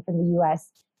visiting from the US,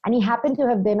 and he happened to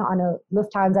have been on a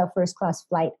Lufthansa first class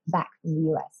flight back from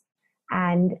the US.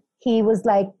 And he was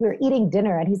like, we were eating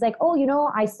dinner, and he's like,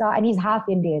 oh, I saw, and he's half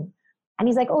Indian. And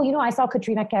he's like, oh, I saw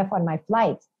Katrina Kaif on my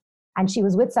flight, and she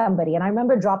was with somebody. And I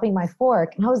remember dropping my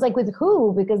fork, and I was like, with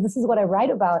who? Because this is what I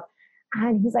write about.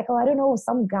 And he's like, oh, I don't know,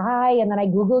 some guy. And then I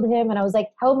Googled him, and I was like,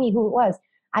 tell me who it was.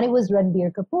 And it was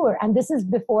Ranbir Kapoor. And this is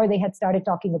before they had started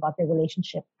talking about their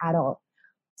relationship at all.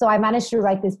 So I managed to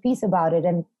write this piece about it,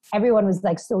 and everyone was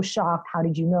like so shocked. How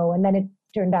did you know? And then it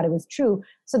turned out it was true.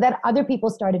 So that other people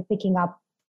started picking up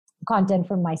content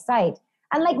from my site,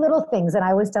 and like little things. And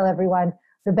I always tell everyone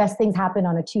the best things happen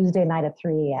on a Tuesday night at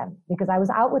 3 a.m. because I was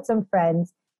out with some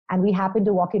friends, and we happened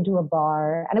to walk into a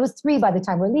bar, and it was 3 by the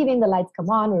time we're leaving. The lights come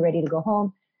on, we're ready to go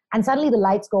home. And suddenly the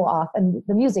lights go off and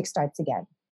the music starts again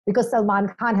because Salman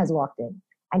Khan has walked in.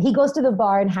 And he goes to the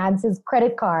bar and hands his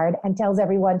credit card and tells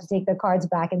everyone to take their cards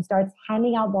back and starts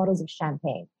handing out bottles of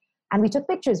champagne. And we took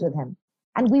pictures with him.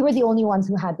 And we were the only ones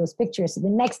who had those pictures. So the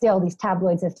next day, all these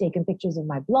tabloids have taken pictures of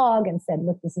my blog and said,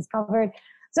 look, this is covered.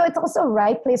 So it's also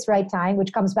right place, right time,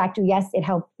 which comes back to, yes, it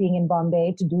helped being in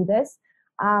Bombay to do this.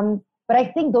 But I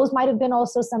think those might have been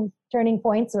also some turning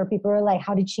points where people were like,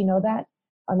 how did she know that?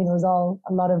 I mean, it was all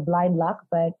a lot of blind luck,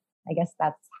 but I guess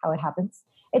that's how it happens.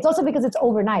 It's also because it's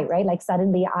overnight, right? Like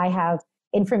suddenly I have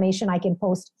information I can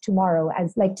post tomorrow,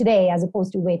 as like today, as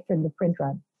opposed to wait for the print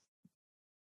run.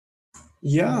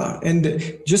 Yeah,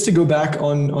 and just to go back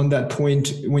on that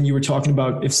point when you were talking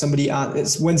about if somebody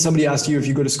asked, when somebody asked you if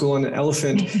you go to school on an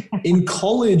elephant, in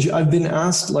college I've been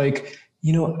asked like,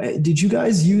 did you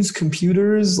guys use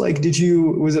computers? Like,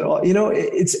 was it all,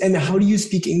 and how do you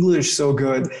speak English so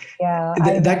good? Yeah,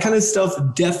 that kind of stuff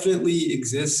definitely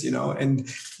exists, and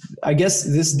I guess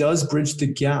this does bridge the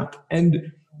gap.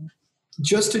 And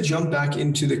just to jump back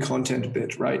into the content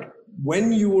bit, right?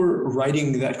 When you were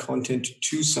writing that content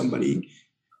to somebody,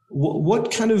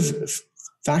 what kind of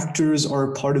factors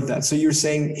are part of that? So you're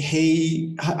saying,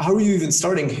 hey, how are you even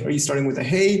starting? Are you starting with a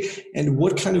hey? And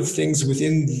what kind of things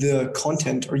within the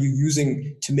content are you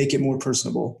using to make it more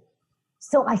personable?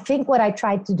 So I think what I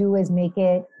tried to do is make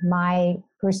it my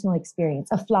personal experience,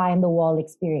 a fly in the wall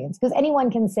experience. Because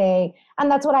anyone can say, and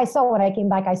that's what I saw when I came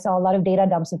back, I saw a lot of data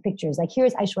dumps of pictures. Like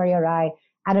here's Aishwarya Rai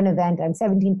at an event and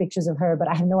 17 pictures of her, but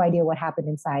I have no idea what happened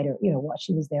inside or, what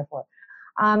she was there for.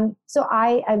 So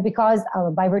because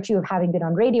by virtue of having been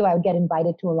on radio, I would get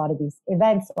invited to a lot of these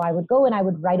events. So I would go and I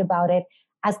would write about it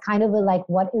as kind of like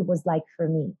what it was like for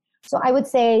me. So I would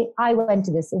say, I went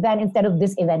to this event instead of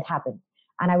this event happened.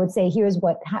 And I would say,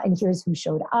 and here's who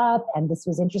showed up, and this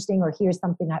was interesting, or here's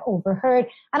something I overheard.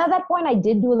 And at that point, I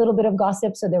did do a little bit of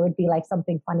gossip. So there would be like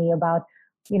something funny about,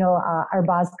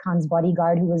 Arbaz Khan's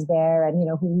bodyguard who was there and,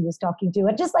 who he was talking to.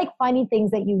 And just like funny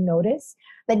things that you notice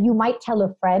that you might tell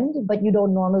a friend, but you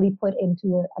don't normally put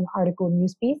into an article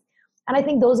news piece. And I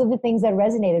think those are the things that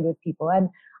resonated with people. And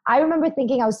I remember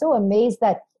thinking, I was so amazed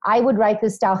that I would write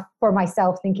this stuff for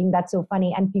myself thinking that's so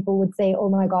funny. And people would say, oh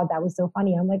my God, that was so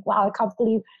funny. I'm like, wow, I can't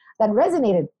believe that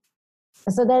resonated.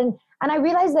 So then, and I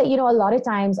realized that, a lot of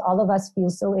times all of us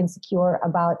feel so insecure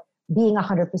about being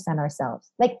 100%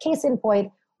 ourselves. Like case in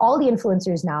point, all the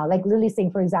influencers now, like Lilly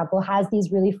Singh, for example, has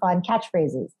these really fun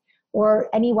catchphrases, or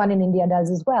anyone in India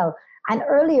does as well. And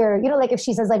earlier, like if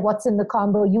she says like, what's in the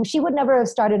combo, she would never have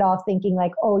started off thinking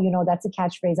like, oh, that's a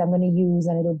catchphrase I'm going to use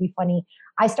and it'll be funny.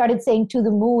 I started saying to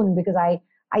the moon because I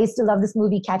used to love this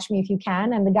movie, Catch Me If You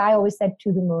Can. And the guy always said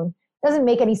to the moon. Doesn't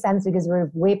make any sense because we're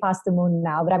way past the moon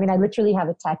now. But I mean, I literally have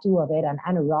a tattoo of it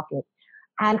and a rocket.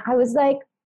 And I was like,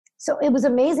 so it was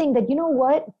amazing that,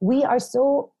 what? We are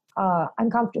so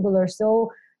uncomfortable or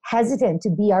so hesitant to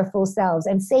be our full selves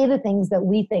and say the things that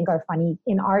we think are funny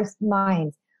in our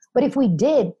minds. But if we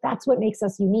did, that's what makes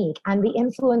us unique. And the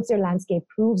influencer landscape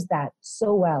proves that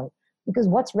so well, because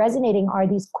what's resonating are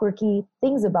these quirky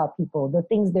things about people, the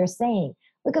things they're saying.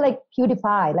 Look at like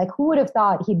PewDiePie. Like who would have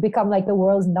thought he'd become like the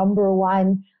world's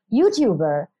 #1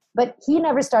 YouTuber? But he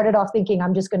never started off thinking,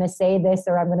 I'm just going to say this,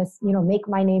 or I'm going to, make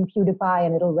my name PewDiePie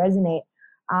and it'll resonate.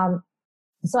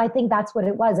 So I think that's what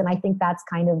it was. And I think that's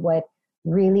kind of what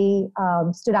really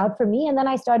stood out for me. And then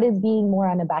I started being more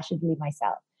unabashedly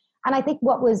myself. And I think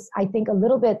what was, a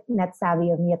little bit net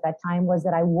savvy of me at that time was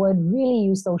that I would really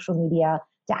use social media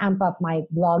to amp up my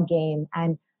blog game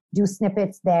and do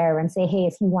snippets there and say, hey,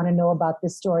 if you want to know about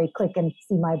this story, click and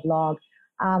see my blog.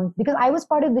 Because I was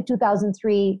part of the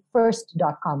 2003 first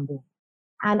 .com boom.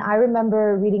 And I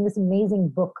remember reading this amazing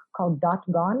book called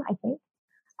 .gone, I think.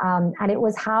 And it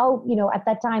was how, at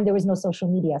that time, there was no social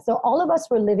media. So all of us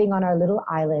were living on our little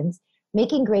islands,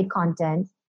 making great content,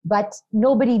 but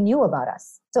nobody knew about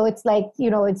us. So it's like,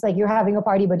 you're having a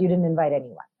party, but you didn't invite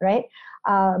anyone, right?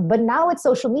 But now with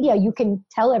social media, you can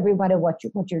tell everyone what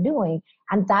you're doing.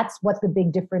 And that's what the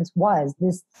big difference was,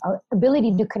 this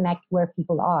ability to connect where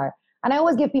people are. And I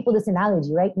always give people this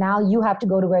analogy, right? Now you have to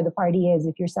go to where the party is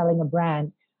if you're selling a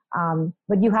brand,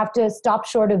 but you have to stop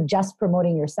short of just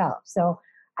promoting yourself. So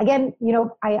again,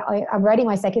 I'm writing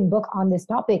my second book on this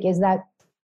topic, is that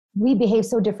we behave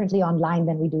so differently online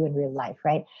than we do in real life,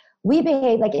 right? We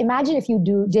behave like, imagine if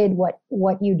you did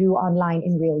what you do online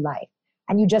in real life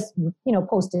and you just,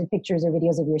 posted pictures or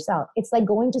videos of yourself. It's like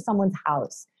going to someone's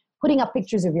house, putting up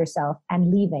pictures of yourself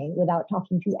and leaving without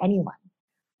talking to anyone.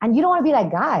 And you don't want to be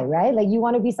that guy, right? Like you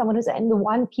want to be someone and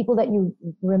the people that you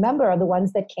remember are the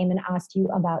ones that came and asked you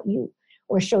about you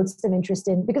or showed some interest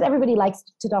in, because everybody likes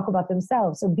to talk about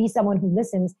themselves. So be someone who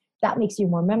listens, that makes you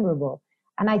more memorable.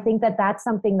 And I think that that's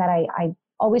something that I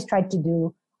always tried to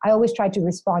do. I always tried to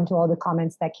respond to all the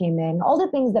comments that came in, all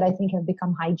the things that I think have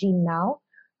become hygiene now,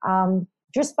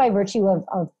 just by virtue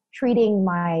of treating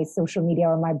my social media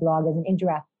or my blog as an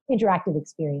interactive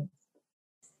experience.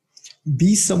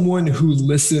 be someone who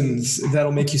listens.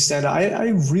 That'll make you stand out. I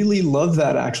really love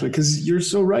that, actually, because you're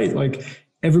so right. Like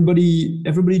everybody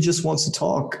just wants to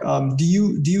talk. Do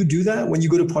you do that when you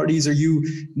go to parties? Are you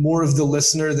more of the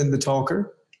listener than the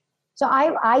talker? So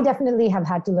I definitely have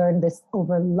had to learn this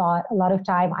over a lot of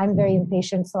time. I'm very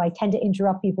impatient, so I tend to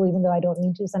interrupt people even though I don't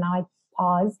mean to. So now I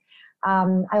pause.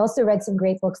 I also read some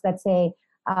great books that say,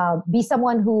 be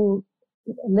someone who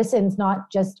listens,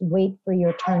 not just wait for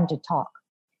your turn to talk.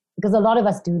 Because a lot of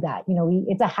us do that. You know,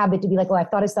 it's a habit to be like, oh, I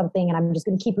thought of something and I'm just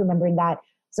going to keep remembering that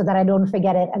so that I don't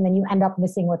forget it. And then you end up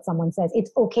missing what someone says.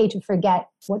 It's okay to forget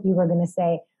what you were going to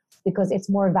say because it's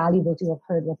more valuable to have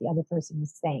heard what the other person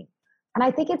is saying. And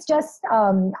I think it's just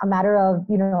a matter of,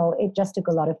 you know, it just took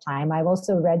a lot of time. I've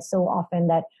also read so often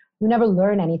that you never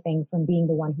learn anything from being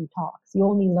the one who talks. You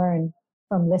only learn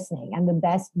from listening. And the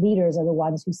best leaders are the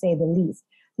ones who say the least.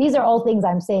 These are all things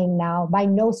I'm saying now. By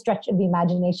no stretch of the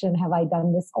imagination have I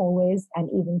done this always and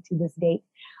even to this date.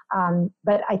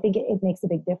 But I think it makes a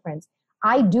big difference.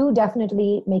 I do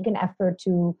definitely make an effort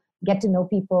to get to know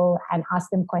people and ask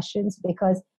them questions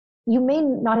because you may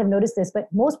not have noticed this, but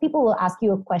most people will ask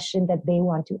you a question that they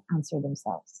want to answer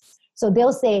themselves. So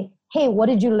they'll say, hey, what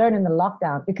did you learn in the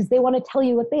lockdown? Because they want to tell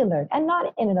you what they learned, and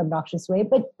not in an obnoxious way,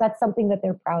 but that's something that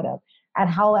they're proud of. And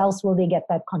how else will they get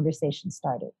that conversation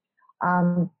started?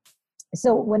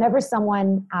 So whenever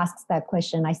someone asks that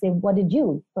question, I say, what did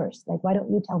you first? Like, why don't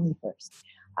you tell me first?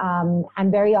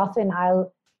 And very often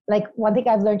one thing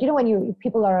I've learned, you know, when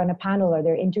people are on a panel or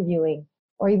they're interviewing,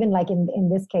 or even like in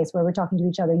this case where we're talking to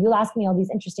each other, you'll ask me all these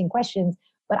interesting questions,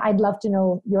 but I'd love to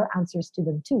know your answers to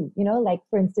them too. You know, like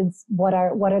for instance, what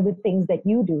are the things that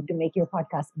you do to make your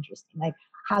podcast interesting? Like,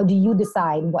 how do you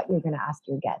decide what you're going to ask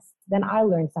your guests? Then I'll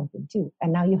learn something too.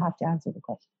 And now you have to answer the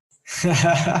question.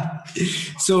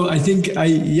 So I think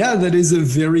that is a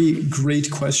very great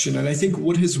question. And I think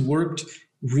what has worked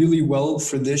really well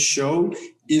for this show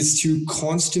is to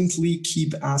constantly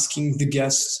keep asking the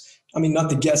guests, not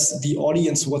the guests, the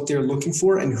audience, what they're looking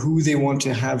for and who they want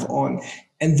to have on.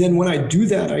 And then when I do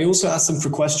that, I also ask them for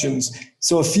questions.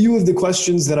 So a few of the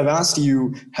questions that I've asked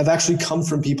you have actually come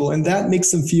from people, and that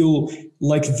makes them feel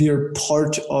like they're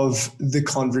part of the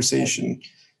conversation.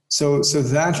 So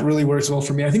that really works well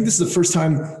for me. I think this is the first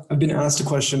time I've been asked a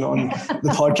question on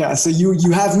the podcast. So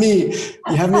you have me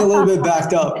a little bit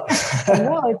backed up.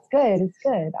 No, it's good. It's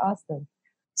good. Awesome.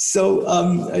 So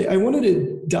I wanted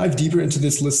to dive deeper into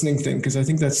this listening thing because I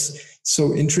think that's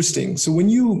so interesting. So when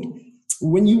you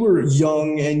were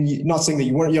young, and not saying that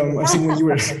you weren't young, I'm saying when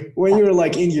you were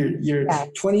like in your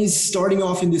 20s, starting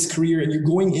off in this career, and you're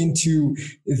going into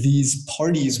these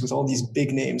parties with all these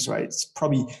big names, right? It's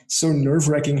probably so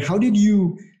nerve-wracking. How did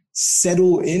you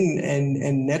settle in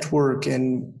and network,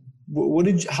 and what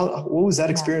was that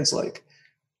experience like?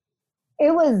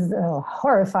 It was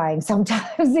horrifying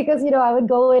sometimes because, I would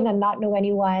go in and not know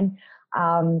anyone.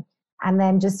 And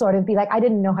then just sort of be like, I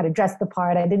didn't know how to dress the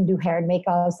part. I didn't do hair and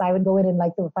makeup. So I would go in and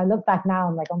if I look back now,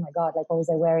 I'm like, oh my God, like what was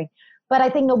I wearing? But I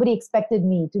think nobody expected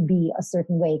me to be a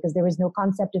certain way because there was no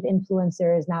concept of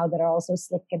influencers now that are also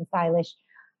slick and stylish.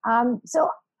 So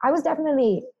I was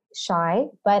definitely shy,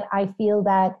 but I feel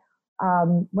that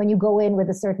when you go in with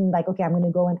a certain okay, I'm going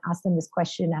to go and ask them this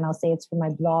question and I'll say it's for my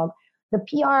blog. The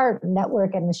PR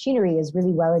network and machinery is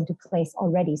really well into place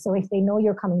already. So if they know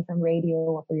you're coming from radio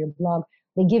or for your blog,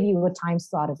 they give you a time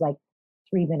slot of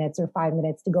 3 minutes or 5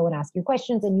 minutes to go and ask your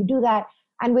questions, and you do that.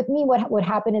 And with me, what would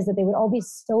happen is that they would all be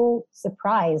so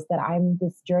surprised that I'm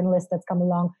this journalist that's come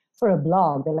along for a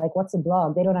blog. They're like, what's a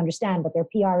blog? They don't understand, but their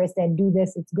PR is said, do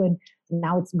this, it's good.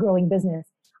 Now it's growing business.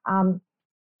 And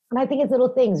I think it's little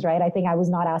things, right? I think I was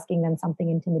not asking them something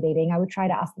intimidating. I would try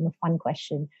to ask them a fun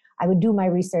question. I would do my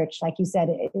research. Like you said,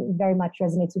 it very much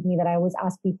resonates with me that I always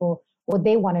ask people what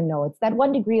they want to know. It's that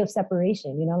 1 degree of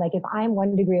separation, if I'm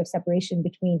 1 degree of separation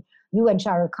between you and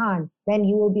Shah Rukh Khan, then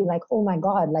you will be like, oh my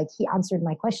God, he answered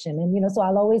my question. And, so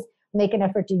I'll always make an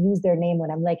effort to use their name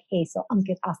when I'm like, hey, so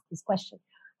Ankit asked this question.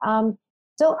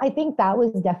 So I think that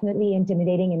was definitely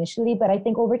intimidating initially, but I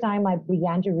think over time I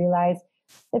began to realize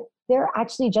that they're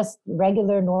actually just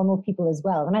regular, normal people as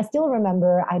well. And I still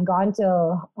remember I'd gone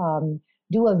to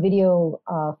do a video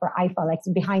for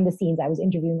IFA, behind the scenes. I was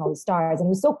interviewing all the stars, and it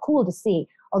was so cool to see.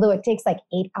 Although it takes 8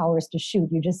 hours to shoot,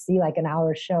 you just see an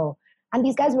hour show. And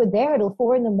these guys were there till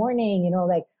 4 a.m,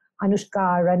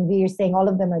 Anushka, Ranveer Singh, all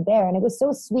of them are there. And it was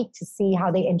so sweet to see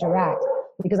how they interact.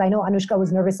 Because I know Anushka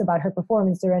was nervous about her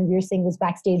performance. So Ranveer Singh was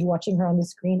backstage watching her on the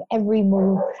screen, every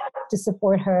move to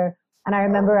support her. And I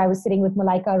remember I was sitting with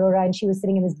Malaika Arora, and she was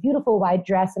sitting in this beautiful white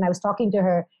dress, and I was talking to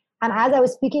her. And as I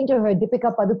was speaking to her,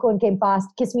 Deepika Padukone came past,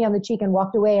 kissed me on the cheek, and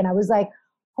walked away. And I was like,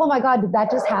 oh my God, did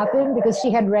that just happen? Because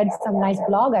she had read some nice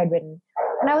blog I'd written.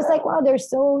 And I was like, wow, they're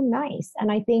so nice.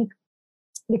 And I think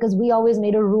because we always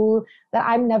made a rule that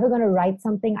I'm never going to write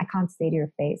something I can't say to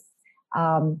your face.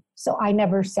 So I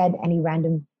never said any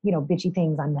random, bitchy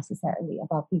things unnecessarily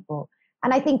about people.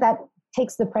 And I think that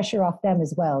takes the pressure off them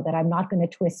as well, that I'm not going to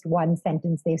twist one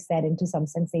sentence they've said into some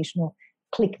sensational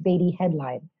clickbaity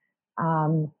headline.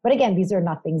 But again, these are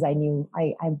not things I knew.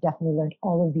 I've definitely learned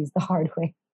all of these the hard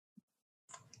way.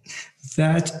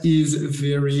 That is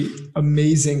very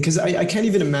amazing, because I can't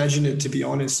even imagine it, to be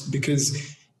honest,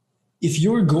 because if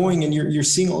you're going and you're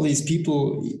seeing all these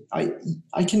people,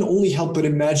 I can only help but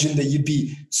imagine that you'd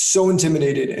be so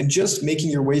intimidated, and just making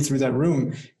your way through that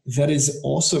room, that is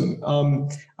awesome.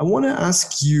 I want to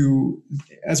ask you,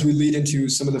 as we lead into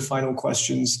some of the final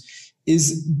questions,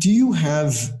 do you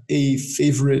have a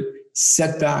favorite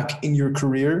setback in your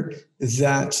career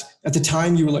that at the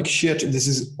time you were like, shit, this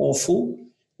is awful?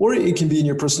 Or it can be in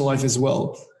your personal life as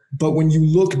well. But when you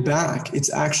look back,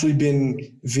 it's actually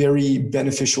been very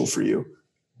beneficial for you.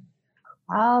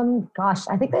 Gosh,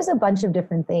 I think there's a bunch of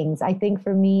different things. I think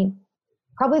for me,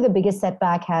 probably the biggest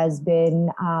setback has been,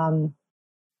 I'm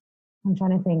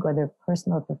trying to think whether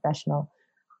personal or professional.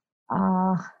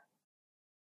 I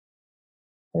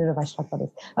don't know if I should talk about this.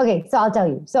 Okay, so I'll tell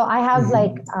you. So I have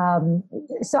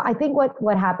so I think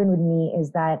what happened with me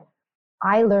is that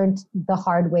I learned the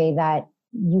hard way that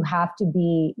you have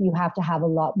to have a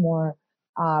lot more,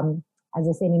 as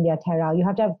I say in India, Tehra, you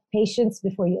have to have patience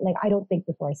before I don't think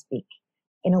before I speak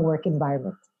in a work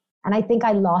environment. And I think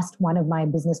I lost one of my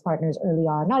business partners early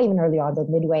on, not even early on, but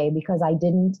midway, because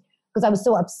I was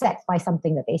so upset by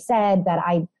something that they said that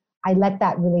I let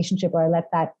that relationship, or I let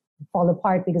that fall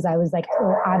apart, because I was like,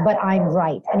 but I'm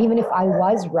right. And even if I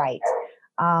was right,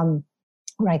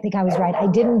 or I think I was right, I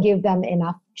didn't give them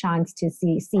enough chance to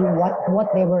see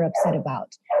what they were upset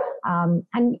about.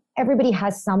 And everybody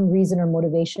has some reason or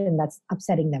motivation that's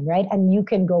upsetting them, right? And you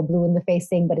can go blue in the face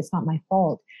saying, but it's not my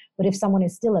fault. But if someone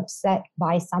is still upset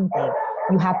by something,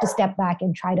 you have to step back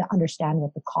and try to understand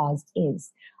what the cause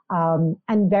is.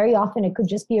 And very often it could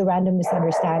just be a random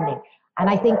misunderstanding. And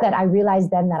I think that I realized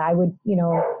then that I would,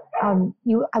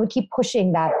 I would keep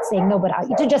pushing that, saying no, but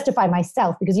to justify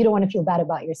myself, because you don't want to feel bad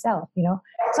about yourself, So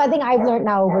I think I've learned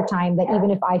now over time that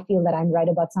even if I feel that I'm right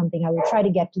about something, I will try to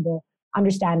get to the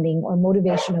understanding or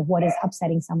motivation of what is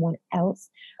upsetting someone else.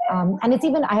 And it's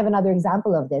even, I have another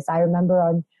example of this. I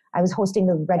remember I was hosting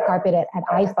the red carpet at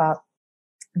IFA.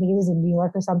 I think it was in New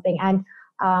York or something. And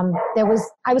I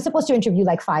was supposed to interview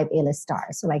like 5 A-list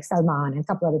stars, so like Salman and a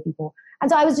couple other people. And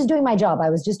so I was just doing my job.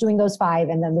 I was just doing those 5,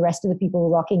 and then the rest of the people were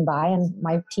walking by, and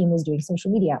my team was doing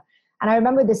social media. And I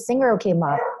remember this singer came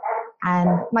up, and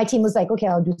my team was like, okay,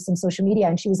 I'll do some social media.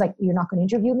 And she was like, you're not going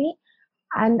to interview me?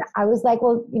 And I was like,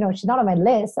 well, she's not on my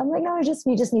list. I'm like, no,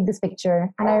 we just need this picture.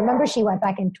 And I remember she went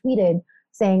back and tweeted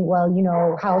saying, well,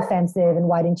 how offensive, and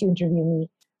why didn't you interview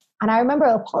me? And I remember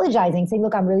apologizing, saying,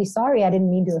 look, I'm really sorry. I didn't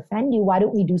mean to offend you. Why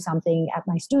don't we do something at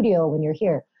my studio when you're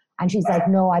here? And she's like,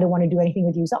 no, I don't want to do anything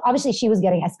with you. So obviously she was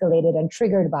getting escalated and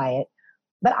triggered by it.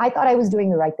 But I thought I was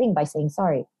doing the right thing by saying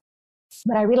sorry.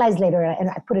 But I realized later, and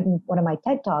I put it in one of my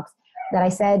TED Talks, that I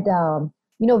said,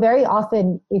 very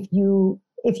often if you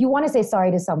want to say sorry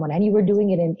to someone and you were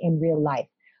doing it in real life,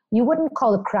 you wouldn't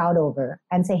call a crowd over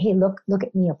and say, hey, look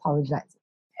at me apologizing.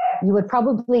 You would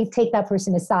probably take that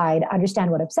person aside,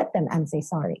 understand what upset them, and say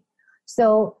sorry.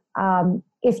 So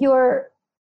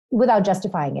without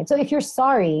justifying it. So if you're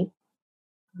sorry,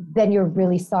 then you're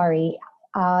really sorry.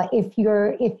 If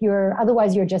you're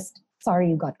otherwise, you're just sorry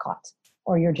you got caught,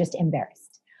 or you're just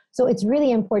embarrassed. So it's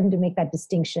really important to make that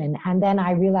distinction. And then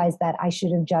I realized that I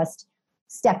should have just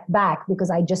stepped back, because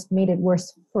I just made it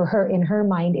worse for her in her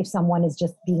mind. If someone is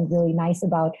just being really nice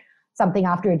about something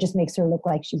after, it just makes her look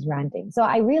like she's ranting. So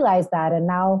I realized that. And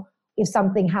now if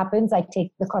something happens, I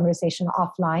take the conversation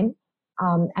offline.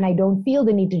 And I don't feel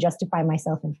the need to justify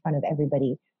myself in front of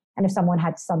everybody. And if someone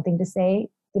had something to say,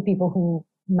 the people who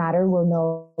matter will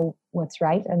know what's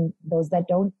right. And those that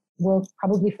don't will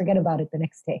probably forget about it the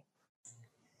next day.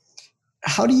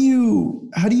 How do you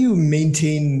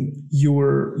maintain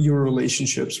your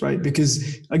relationships, right?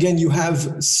 Because again, you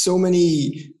have so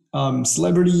many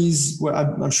celebrities,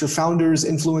 I'm sure founders,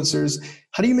 influencers.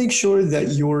 How do you make sure that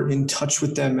you're in touch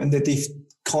with them and that they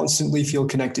constantly feel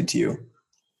connected to you?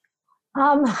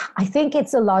 I think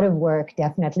it's a lot of work,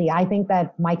 definitely. I think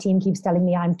that my team keeps telling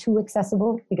me I'm too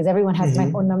accessible, because everyone has my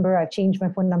phone number. I've changed my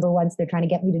phone number once. They're trying to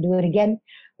get me to do it again,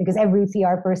 because every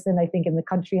PR person, I think, in the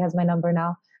country has my number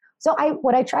now. So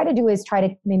what I try to do is try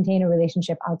to maintain a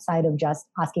relationship outside of just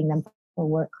asking them for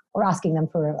work or asking them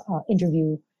for an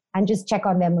interview. and just check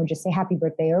on them or just say happy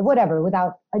birthday or whatever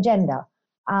without agenda.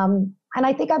 And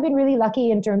I think I've been really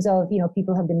lucky in terms of,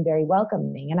 people have been very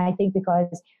welcoming. And I think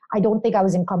because I don't think I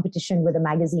was in competition with a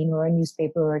magazine or a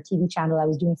newspaper or a TV channel, I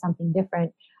was doing something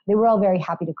different. They were all very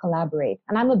happy to collaborate.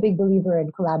 And I'm a big believer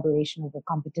in collaboration over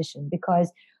competition,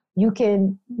 because you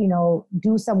can,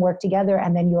 do some work together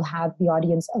and then you'll have the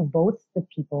audience of both the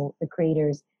people, the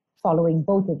creators, following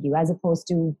both of you, as opposed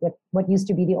to what used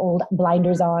to be the old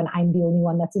blinders on, I'm the only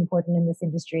one that's important in this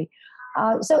industry.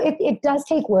 So it does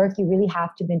take work. You really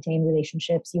have to maintain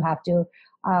relationships. You have to,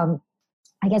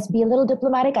 I guess, be a little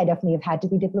diplomatic. I definitely have had to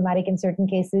be diplomatic in certain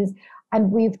cases.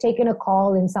 And we've taken a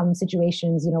call in some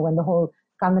situations, when the whole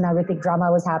Kangana Hrithik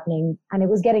drama was happening, and it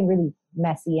was getting really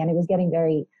messy and it was getting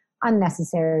very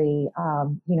unnecessary.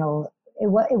 It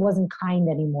wasn't kind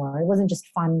anymore. It wasn't just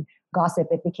fun gossip.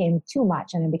 It became too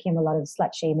much, and it became a lot of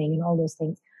slut shaming and all those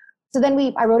things. So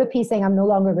then I wrote a piece saying I'm no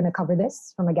longer going to cover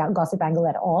this from a gossip angle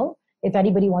at all. If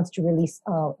anybody wants to release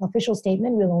an official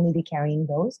statement, we'll only be carrying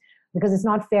those, because it's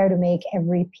not fair to make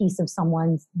every piece of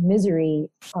someone's misery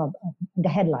the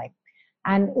headline.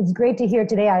 And it's great to hear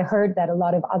today. I heard that a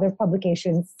lot of other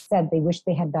publications said they wish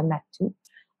they had done that too.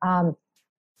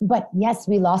 But yes,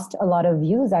 we lost a lot of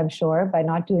views, I'm sure, by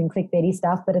not doing clickbaity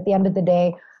stuff. But at the end of the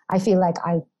day, I feel like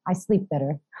I sleep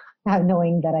better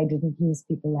knowing that I didn't use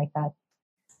people like that.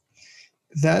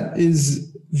 That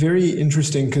is very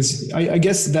interesting, because I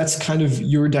guess that's kind of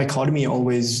your dichotomy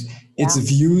always. Yeah. It's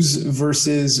views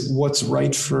versus what's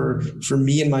right for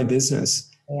me and my business.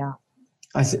 Yeah.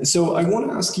 So I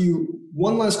want to ask you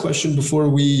one last question before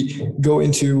we go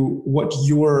into what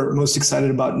you're most excited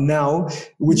about now,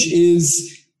 which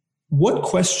is, what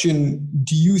question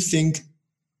do you think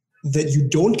that you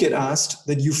don't get asked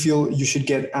that you feel you should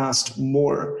get asked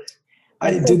more?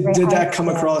 Did that come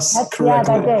across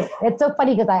correctly? Yeah, that did. It's so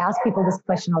funny because I ask people this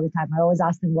question all the time. I always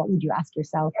ask them, what would you ask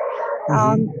yourself?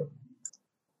 Mm-hmm.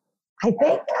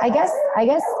 I guess,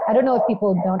 I don't know if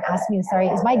people don't ask me, sorry,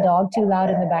 is my dog too loud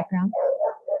in the background?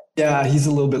 Yeah, he's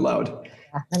a little bit loud.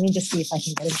 Yeah, let me just see if I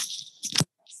can get him.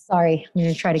 Sorry, I'm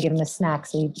going to try to give him a snack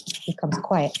so he becomes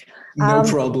quiet. No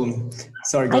problem.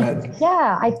 Sorry, go ahead.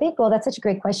 Yeah, I think, that's such a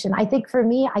great question. I think for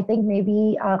me,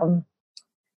 maybe,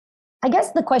 I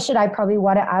guess the question I probably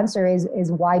want to answer is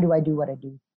why do I do what I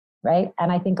do, right? And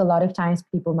I think a lot of times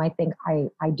people might think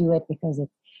I do it because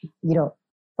it's,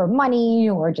 for money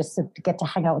or just to get to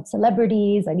hang out with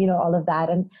celebrities and, all of that.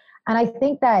 And I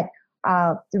think that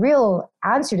the real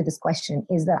answer to this question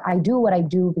is that I do what I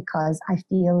do because I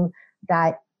feel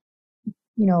that,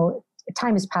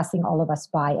 time is passing all of us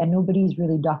by and nobody's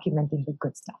really documenting the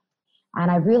good stuff. And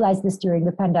I've realized this during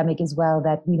the pandemic as well,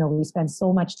 that, we spend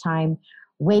so much time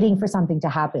waiting for something to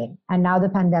happen. And now the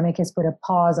pandemic has put a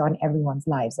pause on everyone's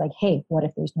lives. Like, hey, what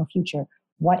if there's no future?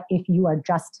 What if you are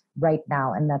just right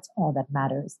now and that's all that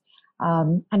matters?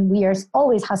 And we are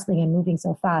always hustling and moving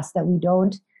so fast that we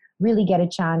don't really get a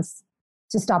chance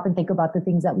to stop and think about the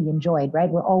things that we enjoyed, right?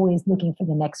 We're always looking for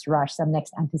the next rush, some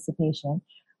next anticipation.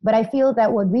 But I feel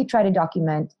that what we try to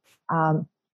document are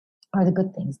the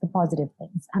good things, the positive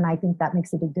things. And I think that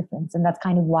makes a big difference. And that's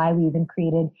kind of why we even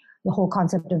created the whole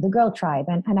concept of the Girl Tribe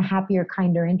and a happier,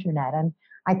 kinder internet. And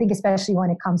I think especially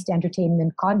when it comes to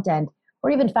entertainment content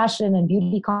or even fashion and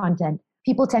beauty content,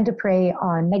 people tend to prey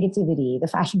on negativity, the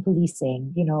fashion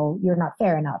policing, you're not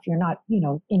fair enough, you're not,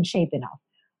 in shape enough.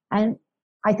 And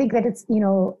I think that it's,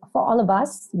 for all of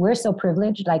us, we're so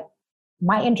privileged. Like,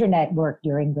 my internet worked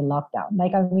during the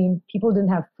lockdown. People didn't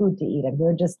have food to eat and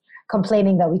we're just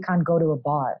complaining that we can't go to a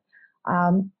bar.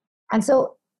 And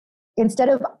so instead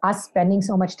of us spending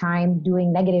so much time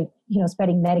doing negative,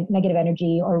 spending negative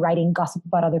energy or writing gossip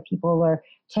about other people or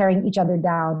tearing each other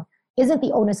down, isn't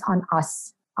the onus on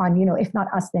us, if not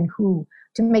us, then who,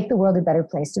 to make the world a better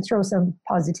place, to throw some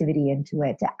positivity into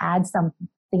it, to add something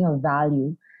of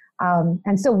value.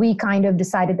 And so we kind of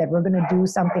decided that we're going to do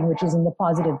something which is in the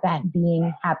positive bent,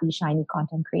 being happy, shiny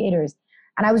content creators.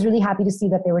 And I was really happy to see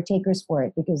that there were takers for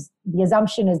it, because the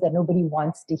assumption is that nobody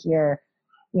wants to hear,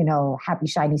 happy,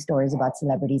 shiny stories about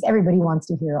celebrities. Everybody wants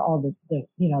to hear all the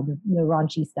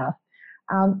raunchy stuff.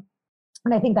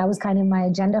 And I think that was kind of my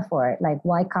agenda for it. Like,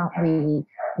 why can't we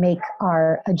make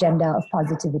our agenda of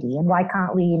positivity? And why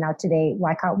can't we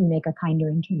make a kinder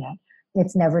internet?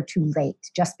 It's never too late.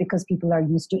 Just because people are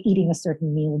used to eating a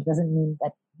certain meal doesn't mean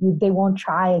that they won't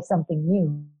try something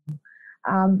new.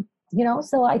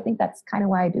 So I think that's kind of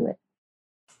why I do it.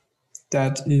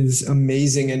 That is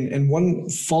amazing. And one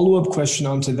follow-up question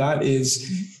onto that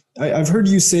is, I've heard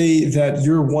you say that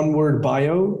your one-word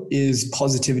bio is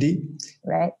positivity.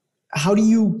 Right. how do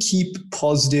you keep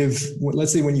positive?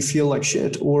 Let's say when you feel like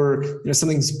shit, or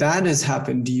something bad has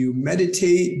happened. Do you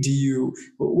meditate?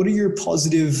 What are your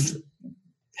positive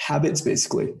habits,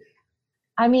 basically?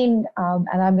 I mean,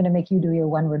 and I'm going to make you do your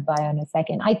one word bio in a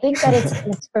second. I think that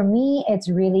it's for me, it's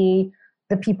really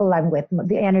the people I'm with,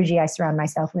 the energy I surround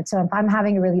myself with. So if I'm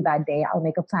having a really bad day, I'll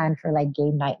make a plan for like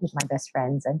game night with my best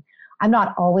friends. And I'm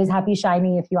not always happy,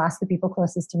 shiny. If you ask the people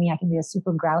closest to me, I can be a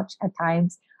super grouch at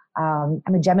times. I'm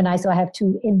a Gemini, so I have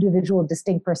two individual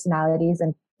distinct personalities,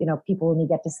 and people only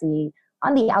get to see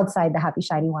on the outside the happy,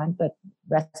 shiny one, but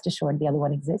rest assured the other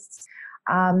one exists.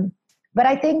 But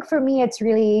I think for me,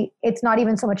 it's not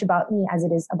even so much about me as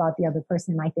it is about the other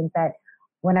person. I think that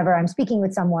whenever I'm speaking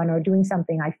with someone or doing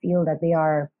something, I feel that they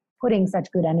are putting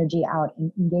such good energy out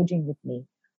and engaging with me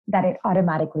that it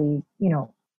automatically,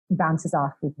 bounces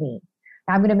off with me.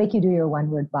 Now I'm going to make you do your one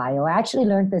word bio. I actually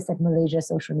learned this at Malaysia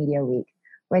Social Media Week,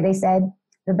 where they said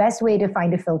the best way to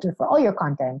find a filter for all your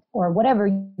content or whatever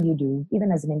you do,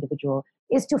 even as an individual,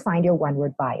 is to find your one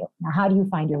word bio. Now, how do you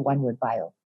find your one word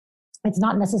bio? It's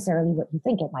not necessarily what you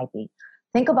think it might be.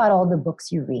 Think about all the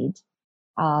books you read,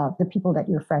 the people that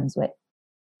you're friends with,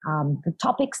 the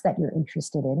topics that you're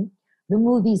interested in, the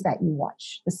movies that you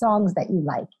watch, the songs that you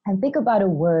like, and think about a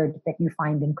word that you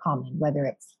find in common, whether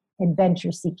it's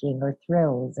adventure seeking or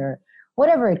thrills or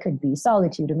whatever it could be,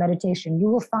 solitude or meditation. You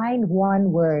will find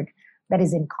one word that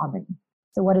is in common.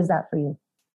 So what is that for you?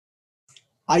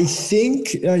 I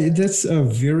think that's a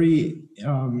very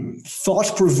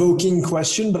thought-provoking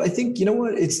question, but I think, you know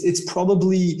what, it's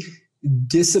probably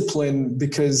discipline,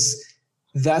 because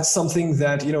that's something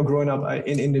that, growing up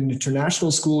in an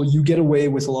international school, you get away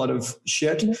with a lot of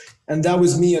shit. Mm-hmm. And that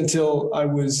was me until I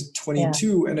was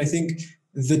 22. Yeah. And I think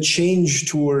the change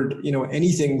toward,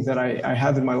 anything that I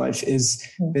have in my life is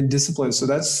been discipline. So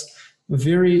that's a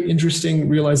very interesting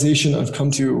realization I've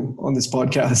come to on this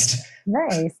podcast.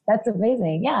 Nice. That's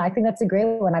amazing. Yeah, I think that's a great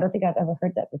one. I don't think I've ever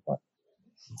heard that before.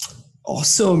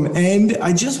 Awesome. And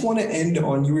I just want to end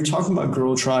on, you were talking about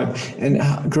Girl Tribe and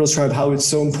Girls Tribe, how it's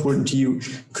so important to you.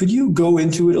 Could you go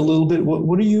into it a little bit?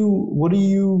 What are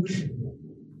you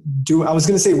do? I was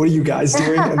going to say, what are you guys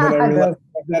doing? And then I realized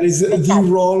that is the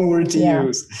wrong word to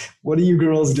use. What are you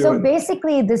girls doing? So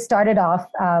basically this started off,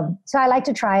 so I like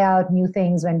to try out new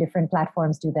things when different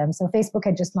platforms do them. So Facebook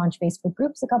had just launched Facebook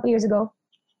groups a couple years ago.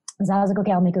 So I was like,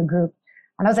 okay, I'll make a group.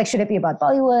 And I was like, should it be about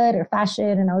Bollywood or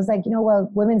fashion? And I was like,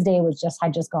 Women's Day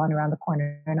had just gone around the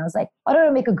corner. And I was like, why don't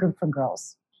I make a group for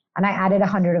girls? And I added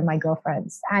 100 of my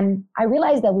girlfriends. And I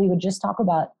realized that we would just talk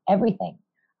about everything.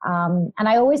 And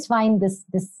I always find this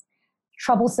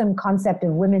troublesome concept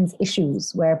of women's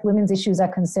issues, where women's issues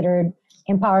are considered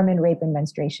empowerment, rape, and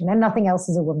menstruation, and nothing else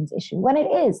is a woman's issue. When it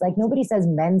is, like, nobody says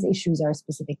men's issues are a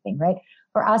specific thing, right?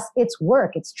 For us, it's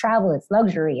work, it's travel, it's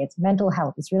luxury, it's mental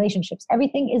health, it's relationships.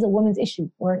 Everything is a woman's issue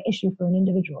or an issue for an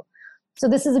individual. So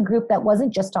this is a group that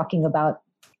wasn't just talking about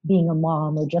being a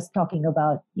mom or just talking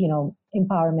about,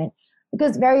 empowerment,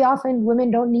 because very often women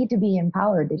don't need to be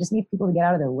empowered. They just need people to get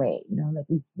out of their way. Like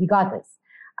we got this.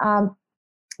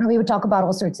 And we would talk about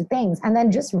all sorts of things. And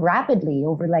then just rapidly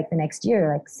over like the next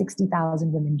year, like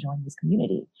 60,000 women joined this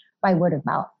community by word of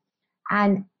mouth.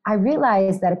 And I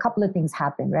realized that a couple of things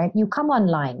happen, right? You come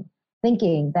online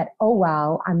thinking that, oh,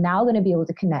 wow, I'm now going to be able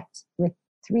to connect with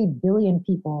 3 billion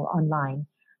people online,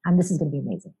 and this is going to be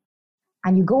amazing.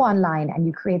 And you go online and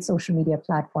you create social media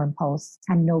platform posts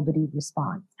and nobody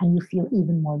responds, and you feel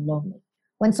even more lonely.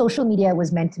 When social media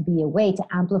was meant to be a way to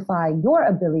amplify your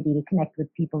ability to connect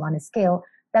with people on a scale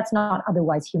that's not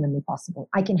otherwise humanly possible.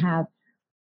 I can have,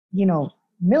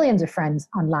 millions of friends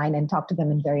online and talk to them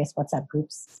in various WhatsApp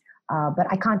groups, but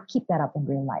I can't keep that up in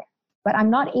real life. But I'm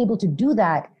not able to do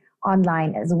that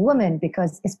online as a woman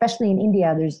because, especially in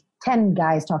India, there's 10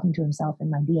 guys talking to himself in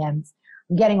my DMs.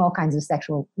 I'm getting all kinds of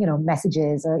sexual,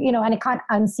 messages or, and I can't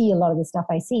unsee a lot of the stuff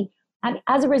I see. And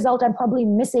as a result, I'm probably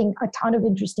missing a ton of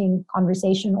interesting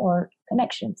conversation or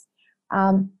connections.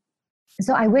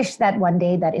 So I wish that one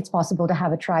day that it's possible to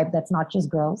have a tribe that's not just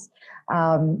girls,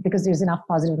 because there's enough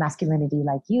positive masculinity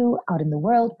like you out in the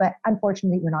world, but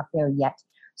unfortunately we're not there yet.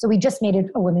 So we just made it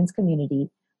a women's community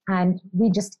and we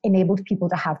just enabled people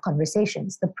to have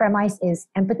conversations. The premise is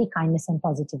empathy, kindness, and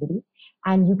positivity.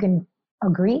 And you can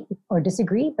agree or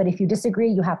disagree, but if you disagree,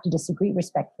 you have to disagree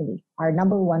respectfully. Our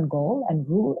number one goal and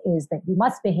rule is that you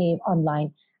must behave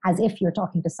online as if you're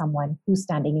talking to someone who's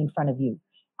standing in front of you.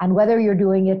 And whether you're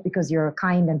doing it because you're a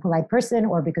kind and polite person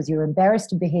or because you're embarrassed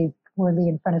to behave poorly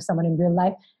in front of someone in real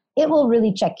life, it will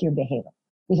really check your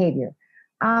behavior.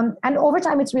 And over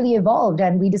time, it's really evolved.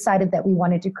 And we decided that we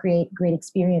wanted to create great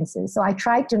experiences. So I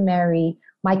tried to marry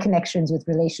my connections with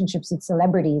relationships with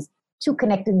celebrities to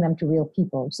connecting them to real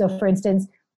people. So for instance,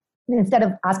 instead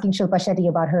of asking Shilpa Shetty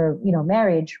about her,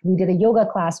 marriage, we did a yoga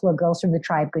class where girls from the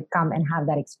tribe could come and have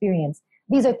that experience.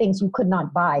 These are things you could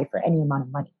not buy for any amount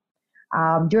of money.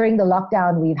 During the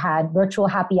lockdown, we've had virtual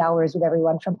happy hours with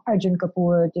everyone from Arjun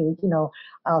Kapoor to,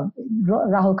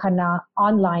 Rahul Khanna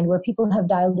online, where people have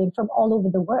dialed in from all over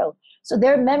the world. So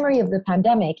their memory of the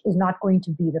pandemic is not going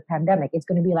to be the pandemic. It's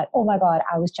going to be like, oh my God,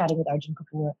 I was chatting with Arjun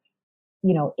Kapoor,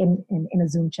 in a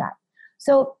Zoom chat.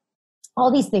 So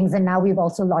all these things. And now we've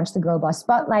also launched the Girl Boss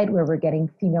Spotlight, where we're getting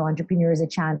female entrepreneurs a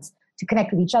chance to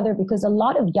connect with each other, because a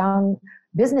lot of young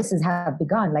businesses have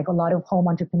begun, like a lot of home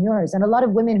entrepreneurs, and a lot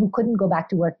of women who couldn't go back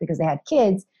to work because they had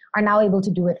kids are now able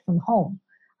to do it from home.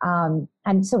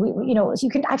 And so so you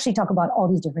can actually talk about all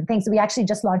these different things. So we actually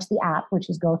just launched the app, which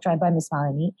is Girl Tribe by Miss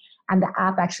Malini. And the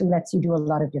app actually lets you do a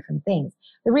lot of different things.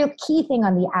 The real key thing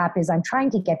on the app is I'm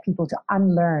trying to get people to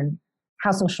unlearn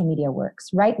how social media works.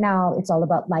 Right now, it's all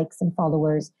about likes and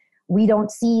followers. We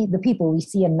don't see the people, we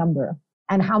see a number.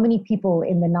 And how many people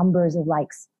in the numbers of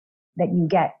likes that you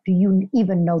get do you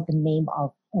even know the name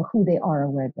of, or who they are, or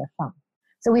where they're from?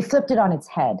 So we flipped it on its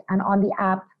head. And on the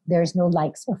app, there's no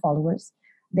likes or followers.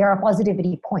 There are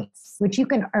positivity points, which you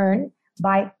can earn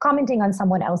by commenting on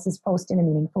someone else's post in a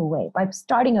meaningful way, by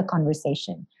starting a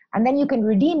conversation. And then you can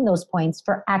redeem those points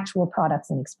for actual products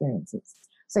and experiences.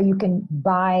 So you can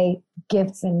buy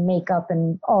gifts and makeup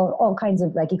and all kinds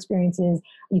of like experiences.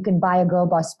 You can buy a Girl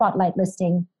Boss Spotlight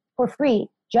listing for free,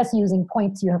 just using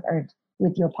points you have earned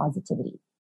with your positivity.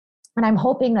 And I'm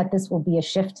hoping that this will be a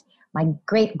shift. My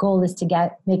great goal is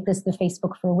to make this the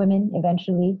Facebook for women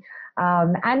eventually.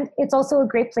 And it's also a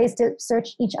great place to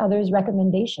search each other's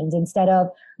recommendations. Instead of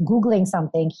Googling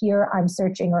something, here I'm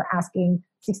searching or asking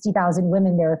 60,000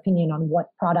 women their opinion on what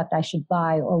product I should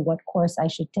buy or what course I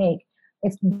should take.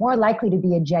 It's more likely to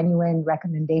be a genuine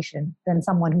recommendation than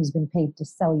someone who's been paid to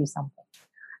sell you something.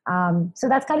 So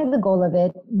that's kind of the goal of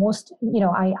it.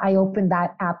 I open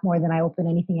that app more than I open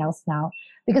anything else now.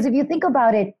 Because if you think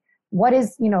about it, what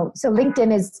is, so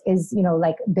LinkedIn is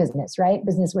like business, right?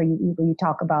 Business where you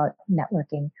talk about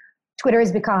networking. Twitter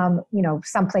has become,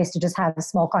 some place to just have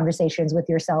small conversations with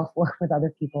yourself or with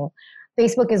other people.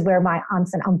 Facebook is where my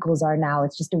aunts and uncles are now.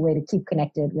 It's just a way to keep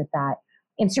connected with that.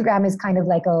 Instagram is kind of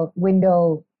like a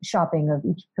window shopping of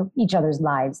each other's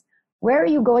lives. Where are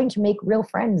you going to make real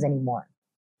friends anymore?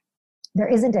 There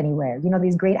isn't anywhere.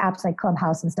 These great apps like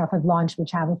Clubhouse and stuff have launched, which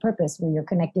have a purpose where you're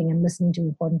connecting and listening to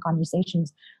important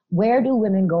conversations. Where do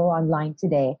women go online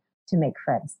today to make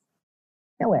friends?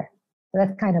 Nowhere. So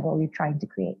that's kind of what we're trying to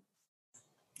create.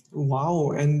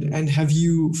 Wow. And have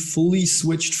you fully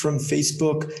switched from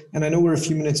Facebook? And I know we're a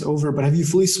few minutes over, but have you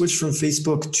fully switched from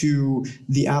Facebook to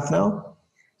the app now?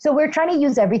 So we're trying to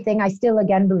use everything. I still,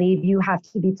 again, believe you have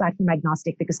to be platform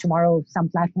agnostic because tomorrow some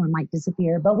platform might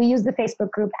disappear. But we use the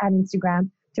Facebook group and Instagram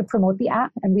to promote the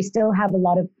app. And we still have a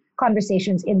lot of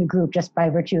conversations in the group just by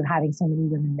virtue of having so many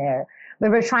women there. But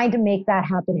we're trying to make that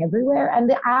happen everywhere. And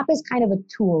the app is kind of a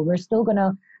tool.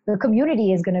 The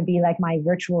community is going to be like my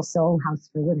virtual soul house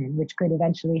for women, which could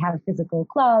eventually have physical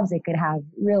clubs. It could have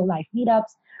real life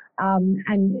meetups.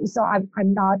 And so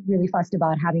I'm not really fussed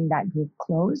about having that group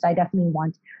closed. I definitely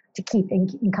want to keep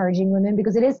encouraging women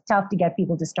because it is tough to get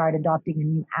people to start adopting a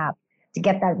new app, to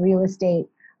get that real estate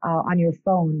on your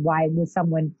phone. Why would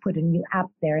someone put a new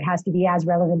app there? It has to be as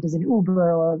relevant as an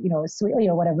Uber or,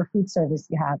 whatever food service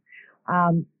you have.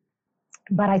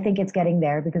 But I think it's getting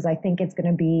there because I think it's going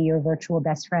to be your virtual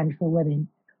best friend for women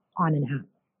on an app.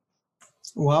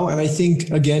 Wow. And I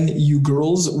think, again, you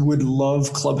girls would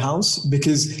love Clubhouse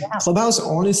because Clubhouse,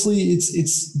 honestly,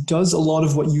 it's does a lot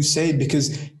of what you say,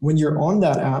 because when you're on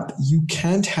that app, you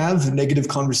can't have negative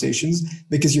conversations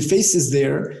because your face is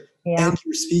there and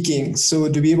you're speaking. So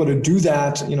to be able to do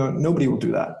that, nobody will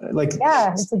do that.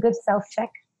 It's a good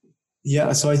self-check.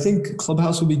 Yeah. So I think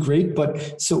Clubhouse will be great.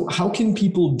 But so how can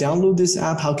people download this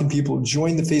app? How can people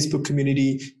join the Facebook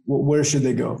community? Where should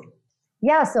they go?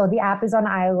 Yeah, so the app is on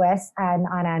iOS and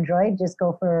on Android. Just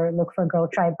look for Girl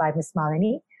Tribe by Miss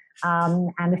Malini.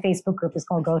 And the Facebook group is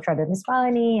called Girl Tribe by Miss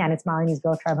Malini, and it's Malini's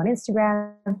Girl Tribe on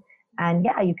Instagram. And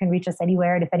you can reach us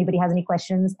anywhere. And if anybody has any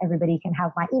questions, everybody can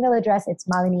have my email address. It's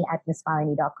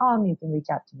malini@missmalini.com. You can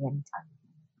reach out to me anytime.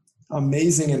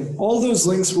 Amazing. And all those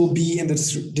links will be in the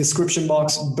description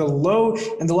box below.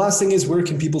 And the last thing is, where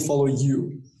can people follow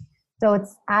you? So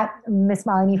it's at Miss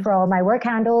Malini for all my work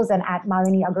handles and at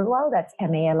Malini Agarwal. That's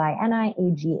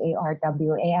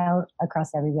MALINIAGARWAL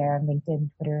across everywhere on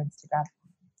LinkedIn, Twitter, Instagram.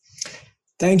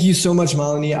 Thank you so much,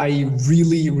 Malini. I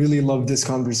really, really loved this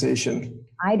conversation.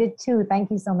 I did too. Thank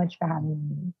you so much for having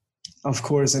me. Of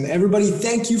course. And everybody,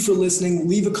 thank you for listening.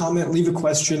 Leave a comment, leave a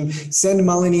question, send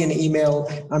Malini an email.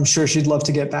 I'm sure she'd love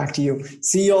to get back to you.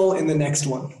 See y'all in the next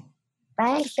one.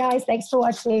 Thanks, guys. Thanks for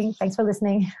watching. Thanks for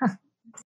listening.